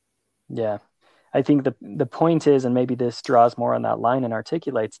 Yeah. I think the point is, and maybe this draws more on that line and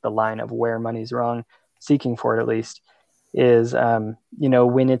articulates the line of where money's wrong, seeking for it at least, is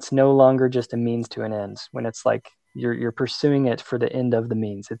when it's no longer just a means to an end, when it's like you're pursuing it for the end of the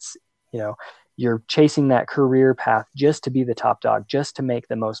means. It's you're chasing that career path just to be the top dog, just to make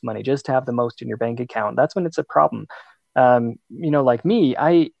the most money, just to have the most in your bank account. That's when it's a problem. Like me,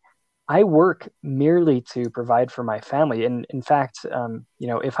 I work merely to provide for my family. And in fact,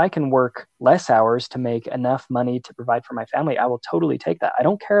 if I can work less hours to make enough money to provide for my family, I will totally take that. I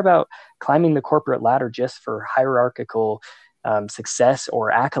don't care about climbing the corporate ladder just for hierarchical success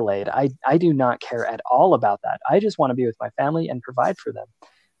or accolade. I do not care at all about that. I just want to be with my family and provide for them.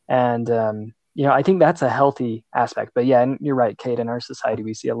 And, I think that's a healthy aspect. But yeah, and you're right, Kate, in our society,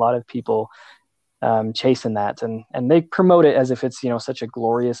 we see a lot of people chasing that, and they promote it as if it's such a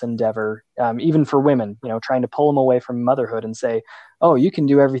glorious endeavor, even for women, trying to pull them away from motherhood and say, oh, you can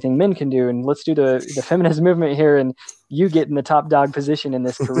do everything men can do, and let's do the feminist movement here, and you get in the top dog position in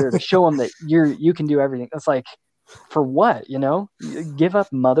this career to show them that you can do everything. It's like, for what? Give up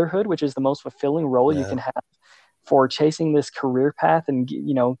motherhood, which is the most fulfilling role you Yeah. can have, for chasing this career path and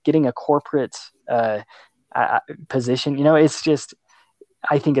getting a corporate position. It's just,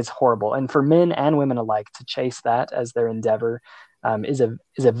 I think it's horrible. And for men and women alike to chase that as their endeavor is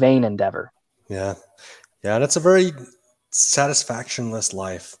a vain endeavor. Yeah. Yeah. And it's a very satisfactionless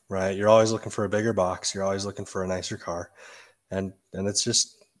life, right? You're always looking for a bigger box. You're always looking for a nicer car. And it's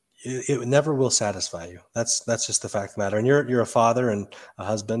just, it never will satisfy you. That's just the fact of the matter. And you're a father and a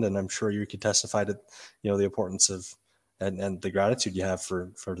husband, and I'm sure you could testify to, the importance of, and the gratitude you have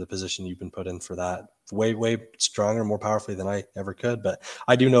for the position you've been put in for that, way stronger, more powerfully than I ever could. But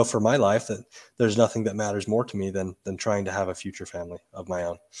I do know for my life that there's nothing that matters more to me than trying to have a future family of my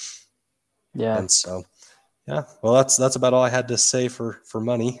own. Yeah. And so, yeah, well, that's about all I had to say for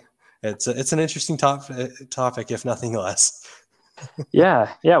money. It's an interesting topic, if nothing less.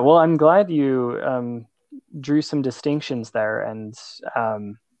 Yeah. Yeah. Well, I'm glad you drew some distinctions there and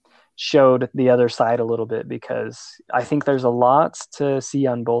showed the other side a little bit, because I think there's a lot to see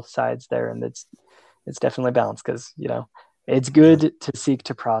on both sides there, and it's definitely balanced, because it's Yeah. good to seek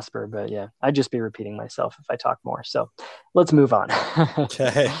to prosper. But yeah, I'd just be repeating myself if I talk more. So let's move on.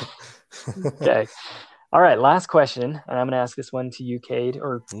 Okay. Okay. All right. Last question. And I'm going to ask this one to you, Cade,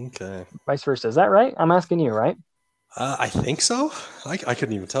 or Okay. vice versa. Is that right? I'm asking you, right? I think so. I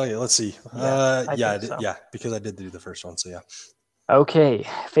couldn't even tell you. Let's see. Yeah, I Yeah, think so. yeah, because I did do the first one. So yeah, Okay.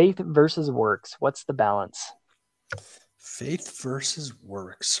 Faith versus works. What's the balance? faith versus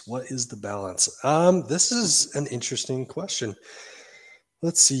works. What is the balance? This is an interesting question.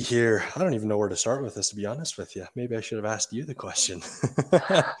 Let's see here. I don't even know where to start with this, to be honest with you. Maybe I should have asked you the question.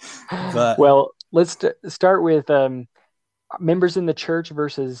 But Well, let's start with members in the church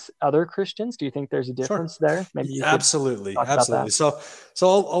versus other Christians. Do you think there's a sure. difference there? Maybe you could Absolutely, talk about absolutely. that. So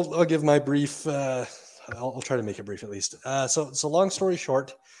I'll give my brief. I'll try to make it brief at least. So long story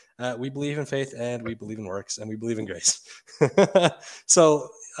short, we believe in faith and we believe in works and we believe in grace. So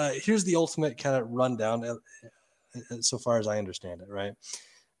here's the ultimate kind of rundown, so far as I understand it, right?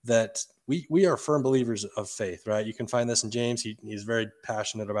 That we are firm believers of faith, right? You can find this in James. He's very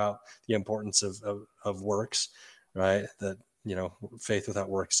passionate about the importance of works, right? That faith without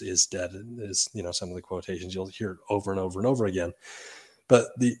works is dead, is some of the quotations you'll hear over and over and over again. But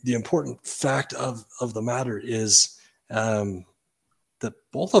the important fact of the matter is that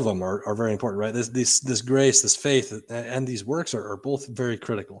both of them are very important, right? This grace, this faith, and these works are both very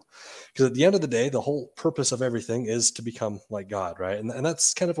critical, because at the end of the day, the whole purpose of everything is to become like God, right? And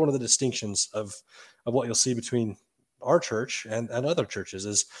that's kind of one of the distinctions of what you'll see between our church and other churches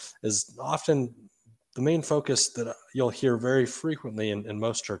is often the main focus that you'll hear very frequently in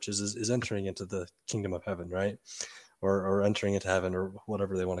most churches is entering into the kingdom of heaven, right? Or entering into heaven, or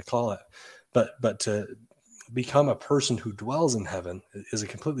whatever they want to call it. But to become a person who dwells in heaven is a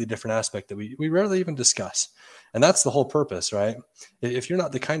completely different aspect that we rarely even discuss. And that's the whole purpose, right? If you're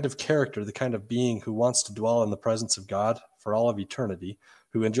not the kind of character, the kind of being who wants to dwell in the presence of God for all of eternity,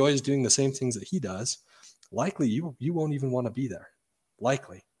 who enjoys doing the same things that he does, likely you won't even want to be there.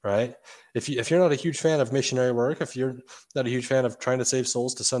 Likely, right? If you're not a huge fan of missionary work, if you're not a huge fan of trying to save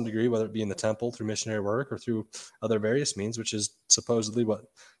souls to some degree, whether it be in the temple through missionary work or through other various means, which is supposedly what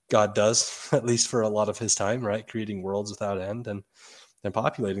God does, at least for a lot of his time, right? Creating worlds without end and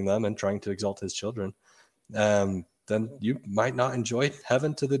populating them and trying to exalt his children, then you might not enjoy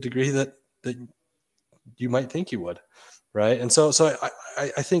heaven to the degree that you might think you would, right? And so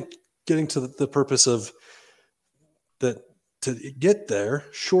I think getting to the purpose of that, to get there,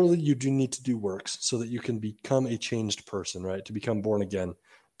 surely you do need to do works so that you can become a changed person, right? To become born again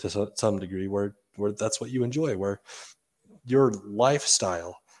to some degree, where that's what you enjoy, where your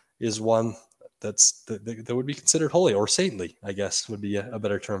lifestyle is one that would be considered holy or saintly, I guess would be a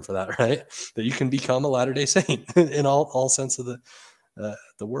better term for that, right? That you can become a Latter-day Saint in all sense of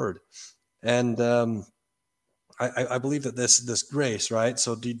the word. And I believe that this grace, right?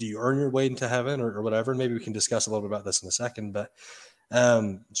 So do you earn your way into heaven or whatever? Maybe we can discuss a little bit about this in a second, but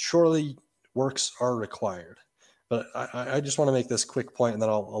surely works are required. But I just want to make this quick point, and then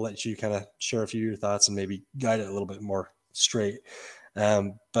I'll let you kind of share a few of your thoughts and maybe guide it a little bit more straight.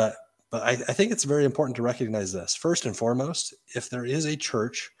 But I think it's very important to recognize this. First and foremost, if there is a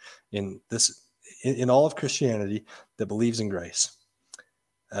church in all of Christianity that believes in grace,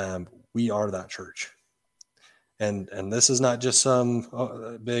 we are that church. And this is not just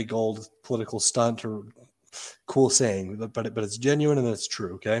some big old political stunt or cool saying, but it's genuine and it's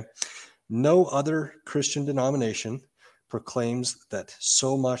true, okay? No other Christian denomination proclaims that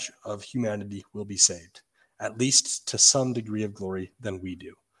so much of humanity will be saved, at least to some degree of glory, than we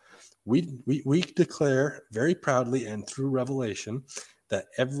do. We declare very proudly and through revelation that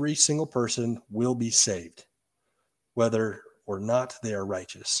every single person will be saved, whether or not they are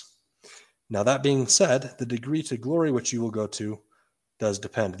righteous. Now, that being said, the degree to glory which you will go to does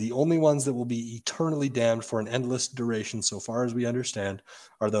depend. The only ones that will be eternally damned for an endless duration, so far as we understand,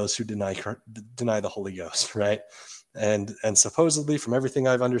 are those who deny the Holy Ghost, right? And supposedly, from everything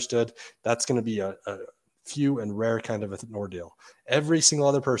I've understood, that's going to be a few and rare kind of an ordeal. Every single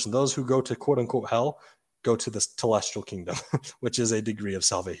other person, those who go to quote unquote hell, go to the celestial kingdom, which is a degree of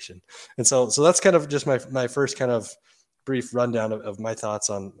salvation. And so that's kind of just my first kind of brief rundown of my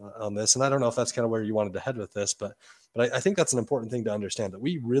thoughts on this. And I don't know if that's kind of where you wanted to head with this, but I think that's an important thing to understand, that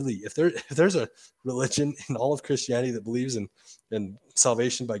we really, if there's a religion in all of Christianity that believes in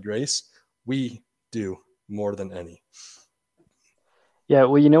salvation by grace, we do more than any. Yeah,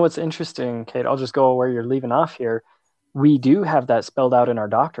 well, you know what's interesting, Kate? I'll just go where you're leaving off here. We do have that spelled out in our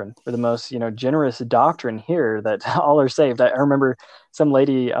doctrine. We're the most, generous doctrine here that all are saved. I remember some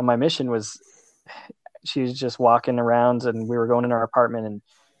lady on my mission she was just walking around, and we were going in our apartment, and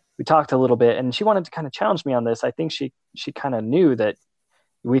we talked a little bit, and she wanted to kind of challenge me on this. I think she kind of knew that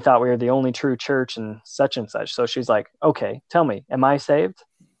we thought we were the only true church and such and such. So she's like, "Okay, tell me, am I saved?"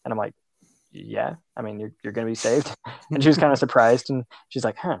 And I'm like, "Yeah, I mean, you're going to be saved." And she was kind of surprised, and she's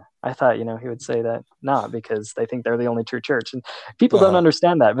like, "Huh, I thought, he would say that not, because they think they're the only true church." And people don't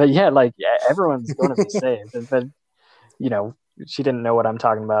understand that. But yeah, like, yeah, everyone's going to be saved. But, you know, she didn't know what I'm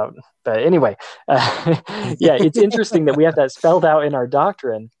talking about. But anyway, yeah, it's interesting that we have that spelled out in our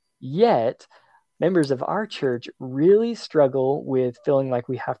doctrine, yet members of our church really struggle with feeling like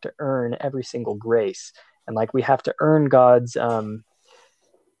we have to earn every single grace, and like we have to earn God's, I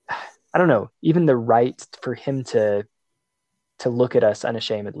don't know, even the right for him to look at us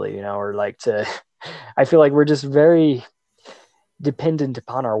unashamedly, or like to, I feel like we're just very dependent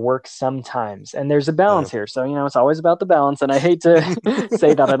upon our work sometimes. And there's a balance here. So, it's always about the balance. And I hate to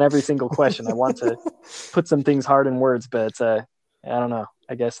say that on every single question. I want to put some things hard in words, but I don't know.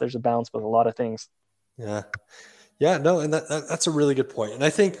 I guess there's a balance with a lot of things. Yeah. Yeah, no, and that's a really good point. And I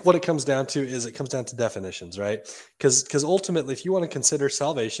think what it comes down to is definitions, right? Because ultimately, if you want to consider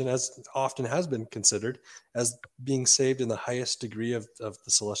salvation, as often has been considered, as being saved in the highest degree of the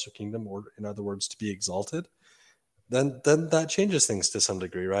celestial kingdom, or in other words, to be exalted, then that changes things to some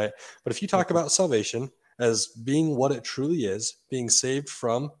degree, right? But if you talk about salvation as being what it truly is, being saved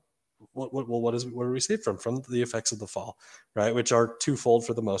from what are we saved from? From the effects of the fall, right? Which are twofold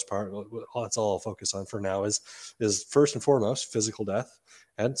for the most part. That's all I'll focus on for now is first and foremost physical death,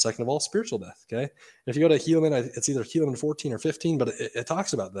 and second of all spiritual death. Okay, and if you go to Helaman, it's either Helaman 14 or 15, but it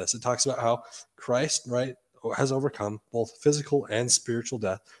talks about this. It talks about how Christ, right, has overcome both physical and spiritual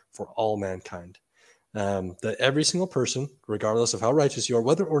death for all mankind. That every single person, regardless of how righteous you are,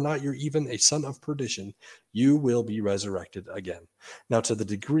 whether or not you're even a son of perdition, you will be resurrected again. Now, to the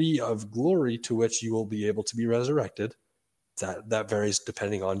degree of glory to which you will be able to be resurrected, that varies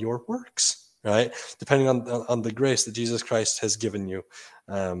depending on your works, right? Depending on the grace that Jesus Christ has given you,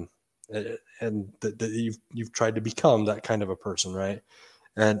 and that you've tried to become that kind of a person, right?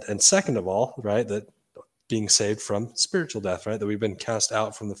 And second of all, right, that being saved from spiritual death, right? That we've been cast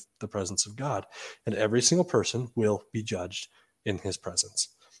out from the presence of God. And every single person will be judged in his presence,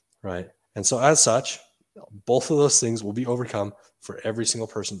 right? And so as such, both of those things will be overcome for every single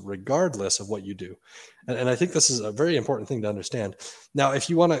person, regardless of what you do. And I think this is a very important thing to understand. Now, if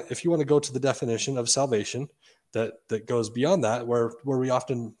you want to go to the definition of salvation that goes beyond that, where we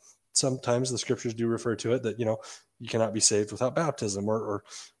often, sometimes the scriptures do refer to it, that, you cannot be saved without baptism or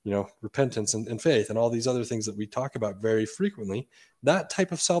repentance and faith and all these other things that we talk about very frequently. That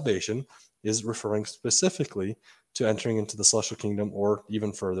type of salvation is referring specifically to entering into the celestial kingdom, or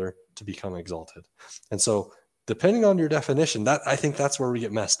even further, to become exalted. And so depending on your definition, that I think that's where we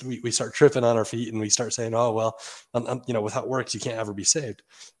get messed. We start tripping on our feet and we start saying, oh, well, without works, you can't ever be saved.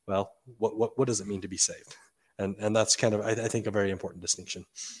 Well, what does it mean to be saved? And that's kind of, I think, a very important distinction.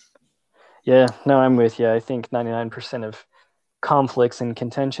 Yeah, no, I'm with you. I think 99% of conflicts and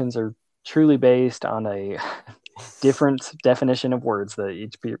contentions are truly based on a different definition of words that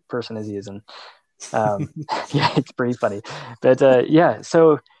each person is using. Yeah, it's pretty funny. But yeah,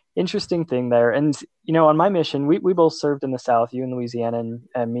 so interesting thing there. And, on my mission, we both served in the South, you in Louisiana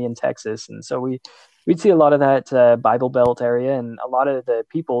and me in Texas. And so we'd see a lot of that Bible Belt area, and a lot of the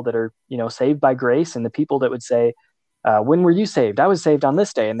people that are, saved by grace, and the people that would say, when were you saved? I was saved on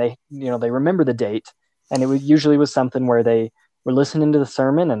this day. And they remember the date. And usually was something where they were listening to the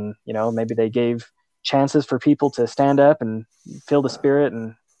sermon, and, maybe they gave chances for people to stand up and feel the Spirit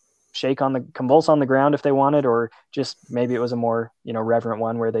and convulse on the ground if they wanted, or just maybe it was a more, reverent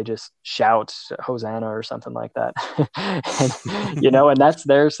one where they just shout Hosanna or something like that. And that's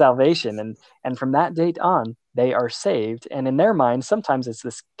their salvation. And from that date on, they are saved. And in their mind, sometimes it's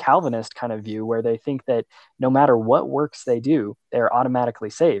this Calvinist kind of view where they think that no matter what works they do, they're automatically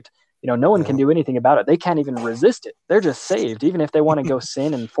saved. No one can do anything about it. They can't even resist it. They're just saved. Even if they want to go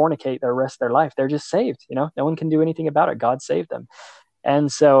sin and fornicate the rest of their life, they're just saved. No one can do anything about it. God saved them.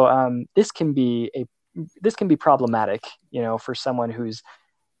 And so this can be problematic, for someone who's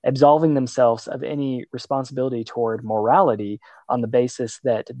absolving themselves of any responsibility toward morality on the basis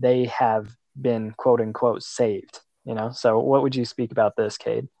that they have been quote unquote saved. So what would you speak about this,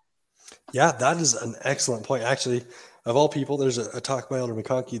 Cade? Yeah, that is an excellent point. Actually, of all people, there's a talk by Elder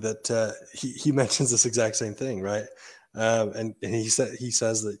McConkie that he mentions this exact same thing, right? And he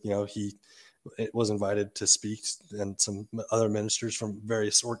says that he was invited to speak, and some other ministers from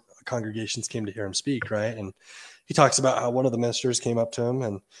various congregations came to hear him speak, right? And he talks about how one of the ministers came up to him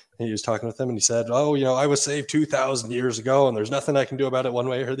and he was talking with him, and he said, "Oh, I was saved 2,000 years ago, and there's nothing I can do about it one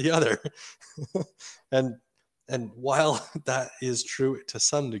way or the other." and while that is true to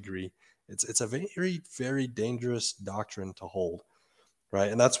some degree, it's a very, very dangerous doctrine to hold,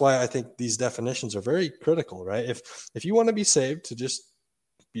 right? And that's why I think these definitions are very critical, right? If you want to be saved, to just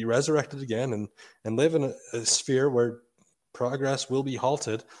be resurrected again and live in a sphere where progress will be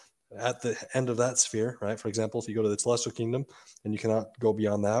halted at the end of that sphere, right? For example, if you go to the celestial kingdom and you cannot go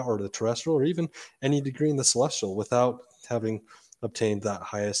beyond that, or the terrestrial, or even any degree in the celestial without having obtained that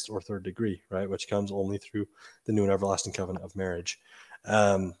highest or third degree, right? Which comes only through the new and everlasting covenant of marriage.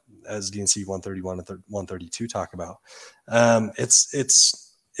 As D&C 131 and 132 talk about. It's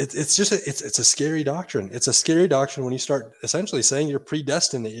a scary doctrine. It's a scary doctrine when you start essentially saying you're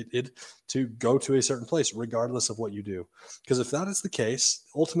predestinated to go to a certain place, regardless of what you do. Because if that is the case,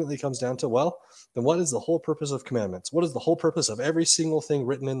 ultimately it comes down to, well, then what is the whole purpose of commandments? What is the whole purpose of every single thing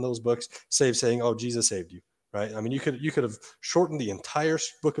written in those books, save saying, oh, Jesus saved you, right? I mean, you could have shortened the entire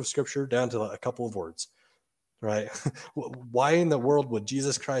book of Scripture down to a couple of words. Right? Why in the world would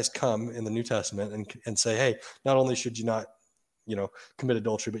Jesus Christ come in the New Testament and say, hey, not only should you not, commit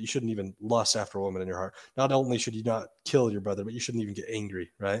adultery, but you shouldn't even lust after a woman in your heart. Not only should you not kill your brother, but you shouldn't even get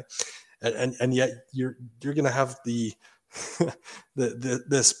angry, right? And yet you're going to have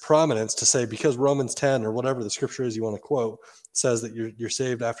this prominence to say, because Romans 10 or whatever the scripture is you want to quote says that you're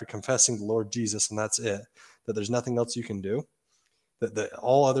saved after confessing the Lord Jesus, and that's it, that there's nothing else you can do. that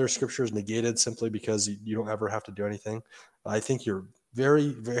all other scripture is negated simply because you don't ever have to do anything, I think you're very,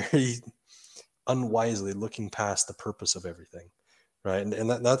 very unwisely looking past the purpose of everything, right? And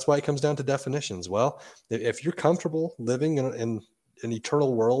that's why it comes down to definitions. Well, if you're comfortable living in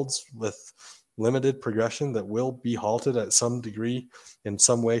eternal worlds with limited progression that will be halted at some degree in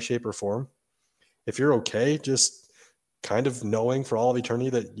some way, shape, or form, if you're okay just kind of knowing for all of eternity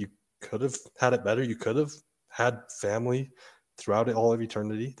that you could have had it better, you could have had family throughout all of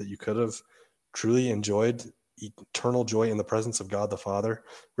eternity, that you could have truly enjoyed eternal joy in the presence of God the Father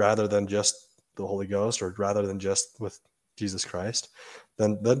rather than just the Holy Ghost, or rather than just with Jesus Christ,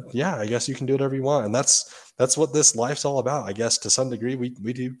 then yeah, I guess you can do whatever you want. And that's what this life's all about. I guess to some degree we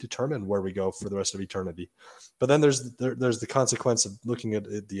do determine where we go for the rest of eternity. But then there's the consequence of looking at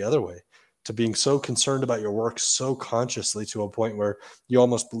it the other way, to being so concerned about your work so consciously to a point where you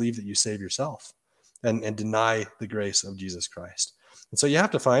almost believe that you save yourself and deny the grace of Jesus Christ. And so you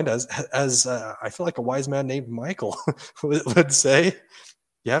have to find, as I feel like a wise man named Michael would say,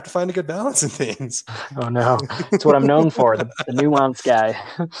 you have to find a good balance in things. Oh no, it's what I'm known for, the nuance guy.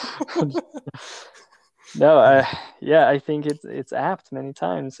 No, yeah, I think it's apt many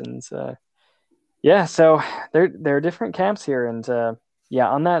times, and yeah, so there are different camps here, and yeah,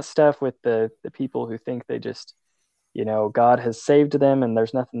 on that stuff with the people who think they just, God has saved them and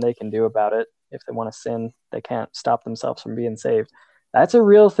there's nothing they can do about it. If they want to sin, they can't stop themselves from being saved. That's a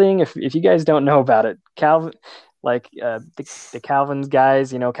real thing. If you guys don't know about it, Calvin, like the Calvin's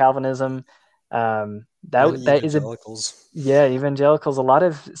guys, Calvinism, Yeah, that is a evangelicals. yeah, evangelicals. A lot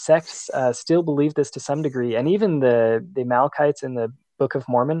of sects still believe this to some degree, and even the Amalekites in the Book of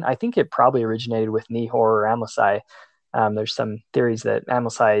Mormon. I think it probably originated with Nehor or Amasai. There's some theories that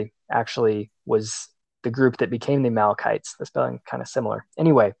Amasai actually was the group that became the Amalekites. The spelling kind of similar.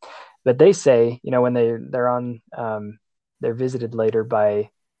 Anyway, but they say, when they're on, they're visited later by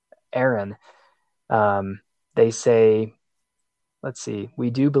Aaron. They say, let's see, we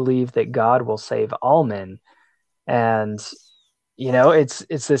do believe that God will save all men, and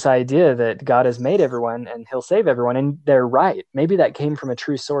it's this idea that God has made everyone and he'll save everyone, and they're right. Maybe that came from a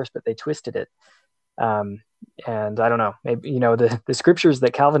true source, but they twisted it. Um, and I don't know, maybe, the scriptures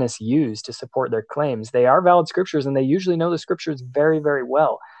that Calvinists use to support their claims, they are valid scriptures, and they usually know the scriptures very, very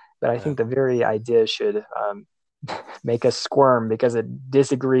well. But I Yeah. think the very idea should make us squirm, because it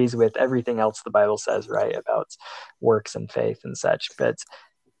disagrees with everything else the Bible says, right, about works and faith and such. But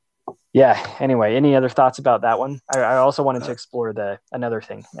yeah, anyway, any other thoughts about that one? I also wanted to explore another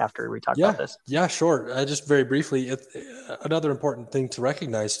thing after we talk about Yeah, this. yeah, sure. Just very briefly, another important thing to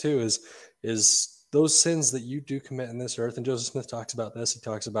recognize too is those sins that you do commit in this earth. And Joseph Smith talks about this. He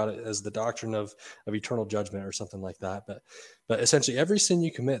talks about it as the doctrine of eternal judgment or something like that. But essentially, every sin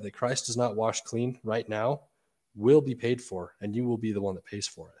you commit that Christ does not wash clean right now will be paid for, and you will be the one that pays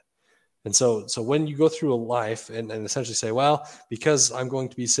for it. And so when you go through a life and essentially say, well, because I'm going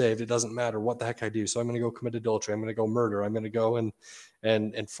to be saved, it doesn't matter what the heck I do. So I'm going to go commit adultery. I'm going to go murder. I'm going to go and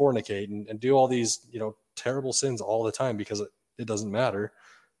fornicate and do all these, terrible sins all the time because it doesn't matter.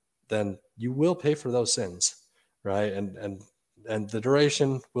 Then you will pay for those sins, right? And the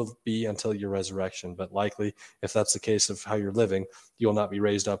duration will be until your resurrection. But likely, if that's the case of how you're living, you'll not be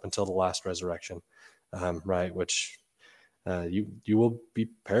raised up until the last resurrection, right? Which you will be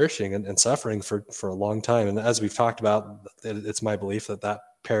perishing and suffering for a long time. And as we've talked about, it's my belief that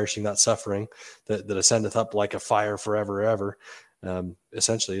perishing, that suffering that ascendeth up like a fire forever, ever,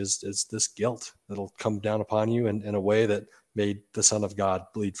 essentially is this guilt that'll come down upon you in a way that made the Son of God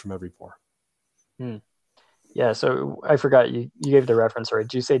bleed from every pore. Yeah, so I forgot, you gave the reference, right?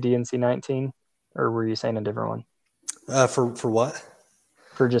 Did you say D&C 19, or were you saying a different one? For what?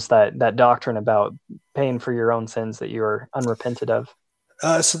 For just that doctrine about paying for your own sins that you are unrepented of.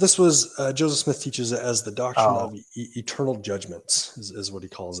 So this was Joseph Smith teaches it as the doctrine Oh, of eternal judgments is what he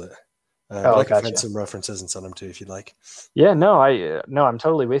calls it. But oh, I can find gotcha. some references and send them to you if you'd like. Yeah, no, I'm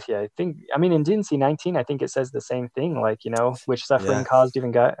totally with you. I mean, in D&C 19, I think it says the same thing, like, which suffering Yeah, caused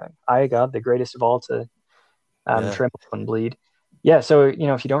even God, the greatest of all, to yeah. tremble and bleed. Yeah, so,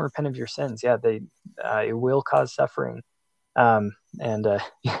 if you don't repent of your sins, yeah, it will cause suffering. And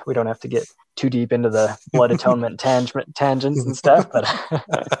we don't have to get too deep into the blood atonement tangents and stuff, but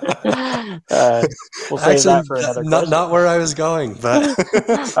we'll save Actually, that for another question. not where I was going, but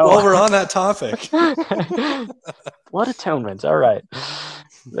while we're Oh, on that topic. blood atonement. All right.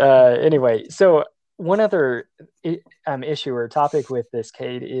 Anyway, so one other issue or topic with this,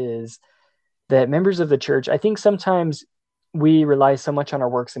 Cade, is that members of the church, I think sometimes we rely so much on our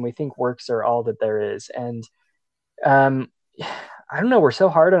works and we think works are all that there is. And um, I don't know, we're so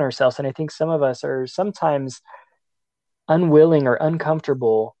hard on ourselves. And I think some of us are sometimes unwilling or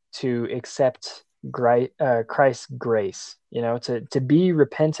uncomfortable to accept Christ's grace, to be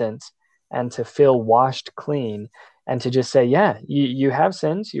repentant and to feel washed clean and to just say, yeah, you have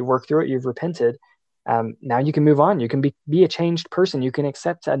sins, you work through it, you've repented. Now you can move on. You can be a changed person. You can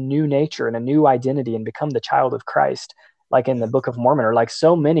accept a new nature and a new identity and become the child of Christ, like in the Yeah. Book of Mormon, or like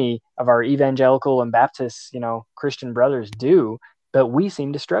so many of our evangelical and Baptist, Christian brothers do, but we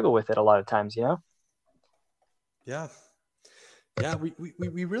seem to struggle with it a lot of times. Yeah. Yeah,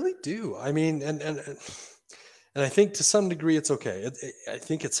 we really do. I mean, and I think to some degree it's okay. I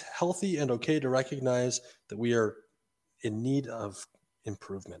think it's healthy and okay to recognize that we are in need of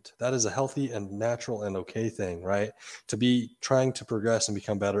improvement. That is a healthy and natural and okay thing, right? To be trying to progress and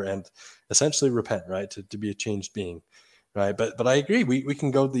become better and essentially repent, right? To be a changed being, right? But I agree. We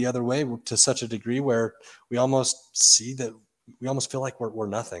can go the other way to such a degree where we almost see that we almost feel like we're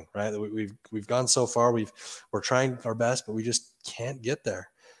nothing, right? That we've gone so far, we're trying our best, but we just can't get there.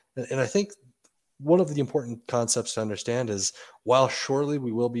 And I think one of the important concepts to understand is while surely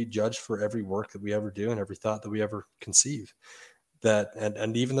we will be judged for every work that we ever do and every thought that we ever conceive, that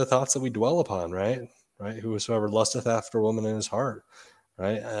and even the thoughts that we dwell upon, right, whosoever lusteth after a woman in his heart,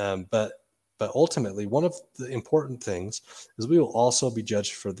 right, but ultimately one of the important things is we will also be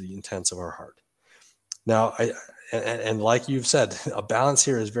judged for the intents of our heart. Now, and like you've said, a balance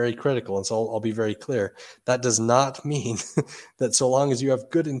here is very critical, and so I'll be very clear. That does not mean that so long as you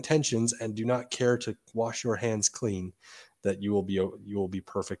have good intentions and do not care to wash your hands clean, that you will be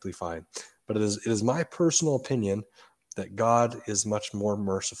perfectly fine. But it is my personal opinion that God is much more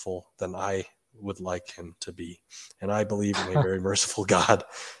merciful than I would like him to be, and I believe in a very merciful God,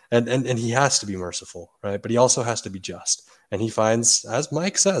 and he has to be merciful, right? But he also has to be just. And he finds, as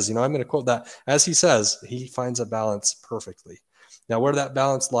Mike says, I'm going to quote that, as he says, he finds a balance perfectly. Now, where that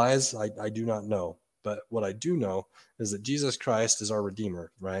balance lies, I do not know. But what I do know is that Jesus Christ is our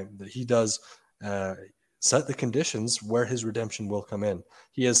Redeemer, right? That he does set the conditions where his redemption will come in.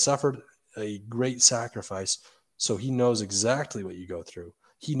 He has suffered a great sacrifice, so he knows exactly what you go through.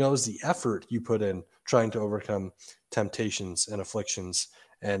 He knows the effort you put in trying to overcome temptations and afflictions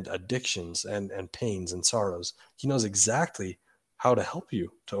and addictions and pains and sorrows. He knows exactly how to help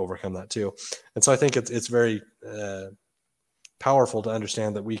you to overcome that too. And so I think it's very powerful to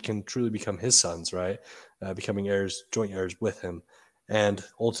understand that we can truly become his sons, right? Becoming heirs, joint heirs with him, and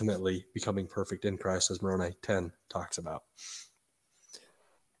ultimately becoming perfect in Christ, as Moroni 10 talks about.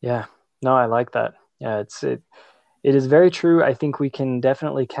 Yeah. No, I like that. Yeah, it is very true. I think we can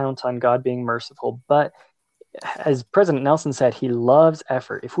definitely count on God being merciful, but as President Nelson said, he loves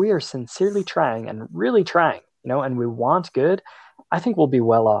effort. If we are sincerely trying and really trying, and we want good, I think we'll be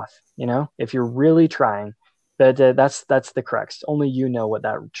well off, if you're really trying. But that's the crux. Only you know what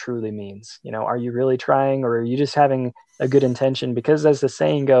that truly means. Are you really trying, or are you just having a good intention? Because as the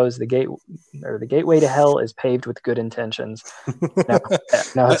saying goes, the gateway to hell is paved with good intentions. No,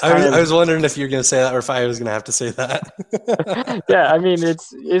 no, it's kind I of was wondering if you were going to say that or if I was going to have to say that. yeah. I mean,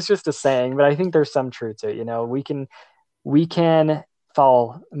 it's just a saying, but I think there's some truth to it. We can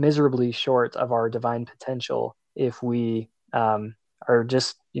fall miserably short of our divine potential if we are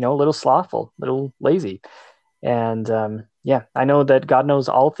just a little slothful, a little lazy. And yeah, I know that God knows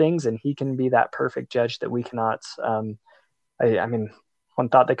all things, and He can be that perfect judge that we cannot. I mean, one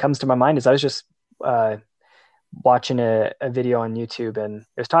thought that comes to my mind is I was just watching a video on YouTube, and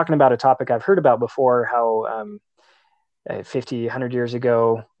it was talking about a topic I've heard about before, how 50, 100 years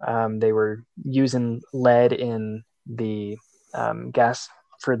ago, they were using lead in the gas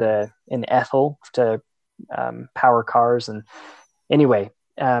in ethyl to power cars. And anyway,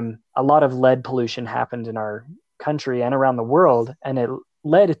 a lot of lead pollution happened in our country and around the world, and it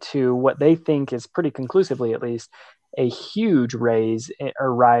led to what they think is pretty conclusively, at least, a huge rise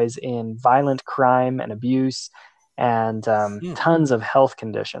in violent crime and abuse, and tons of health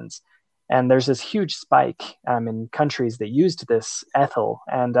conditions. And there's this huge spike in countries that used this ethyl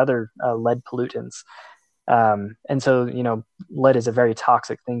and other lead pollutants. And so, lead is a very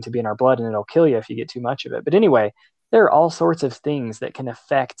toxic thing to be in our blood, and it'll kill you if you get too much of it. But anyway, there are all sorts of things that can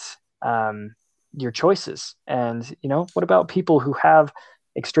affect your choices. And, what about people who have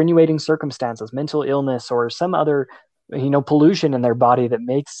extenuating circumstances, mental illness, or some other, pollution in their body that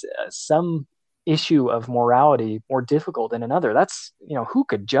makes some issue of morality more difficult than another? That's, who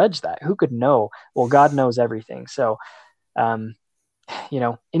could judge that? Who could know? Well, God knows everything. So, um,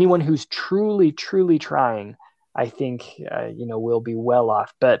 anyone who's truly, truly trying, I think, will be well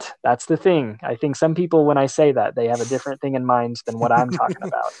off. But that's the thing. I think some people, when I say that, they have a different thing in mind than what I'm talking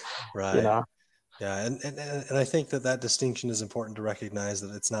about, you Right. know? Yeah, and I think that distinction is important to recognize,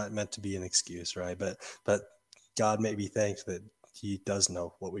 that it's not meant to be an excuse, right? But God may be thanked that he does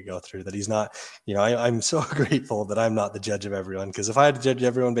know what we go through, that he's not, I'm so grateful that I'm not the judge of everyone. Because if I had to judge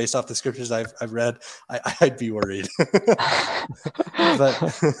everyone based off the scriptures I've read, I'd be worried.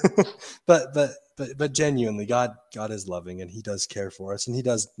 but, but genuinely, God is loving, and he does care for us, and he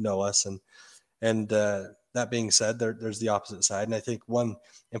does know us. And that being said, there's the opposite side. And I think one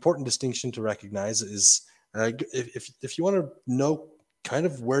important distinction to recognize is if you want to know kind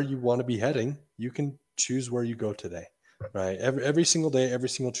of where you want to be heading, you can choose where you go today, right? Every single day, every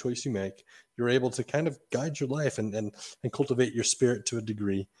single choice you make, you're able to kind of guide your life and cultivate your spirit to a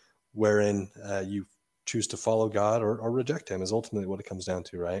degree wherein you choose to follow God or reject him is ultimately what it comes down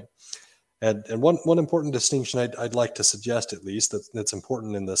to, right? And one important distinction I'd like to suggest, at least, that's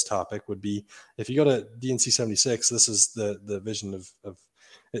important in this topic would be if you go to D&C 76, this is the vision of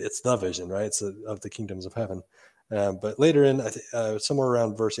it's the vision, right? It's of the kingdoms of heaven. But later in, somewhere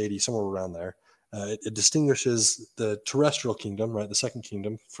around verse 80, somewhere around there, it distinguishes the terrestrial kingdom, right, the second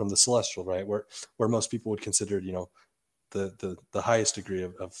kingdom, from the celestial, right, where most people would consider, the highest degree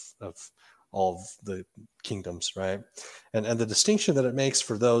of all of the kingdoms, right? And the distinction that it makes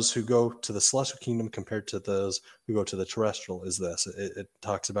for those who go to the celestial kingdom compared to those who go to the terrestrial is this. It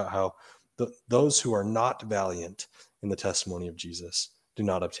talks about how those who are not valiant in the testimony of Jesus do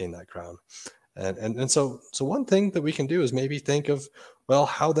not obtain that crown. And so one thing that we can do is maybe think of, well,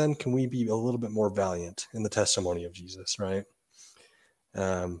 how then can we be a little bit more valiant in the testimony of Jesus, right?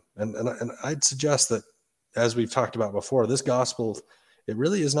 And I'd suggest that, as we've talked about before, this gospel, it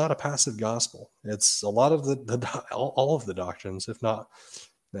really is not a passive gospel. It's a lot of all of the doctrines, if not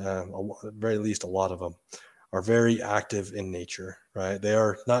at very least a lot of them, are very active in nature, right? They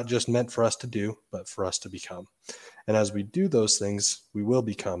are not just meant for us to do, but for us to become. And as we do those things, we will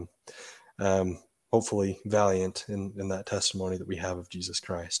become hopefully valiant in that testimony that we have of Jesus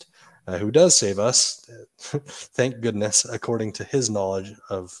Christ, who does save us, thank goodness, according to his knowledge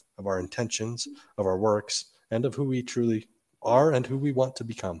of our intentions, of our works, and of who we truly are and who we want to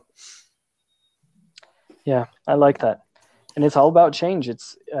become. Yeah, I like that. And it's all about change.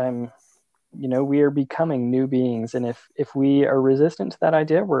 It's, we are becoming new beings. And if we are resistant to that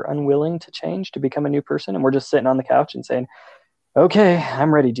idea, we're unwilling to change, to become a new person, and we're just sitting on the couch and saying, okay,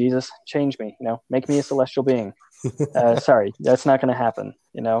 I'm ready, Jesus, change me, make me a celestial being. Sorry, that's not going to happen.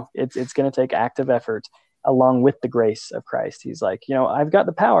 It's going to take active effort along with the grace of Christ. He's like, I've got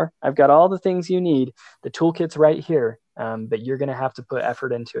the power. I've got all the things you need. The toolkit's right here. But you're going to have to put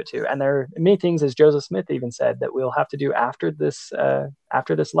effort into it too. And there are many things, as Joseph Smith even said, that we'll have to do after this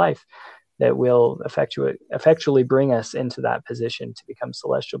life that will effectually bring us into that position to become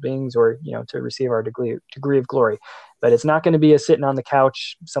celestial beings, or to receive our degree of glory. But it's not going to be a sitting on the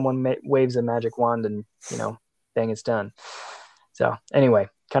couch, someone waves a magic wand, and bang, it's done. So anyway,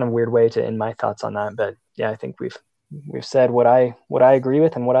 kind of weird way to end my thoughts on that, but yeah, I think we've said what I agree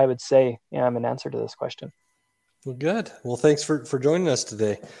with and what I would say in answer to this question. Well, good. Well, thanks for joining us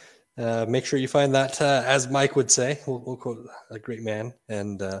today. Make sure you find that, as Mike would say, we'll quote a great man,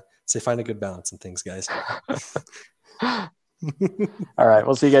 and say, find a good balance in things, guys. All right.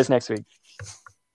 We'll see you guys next week.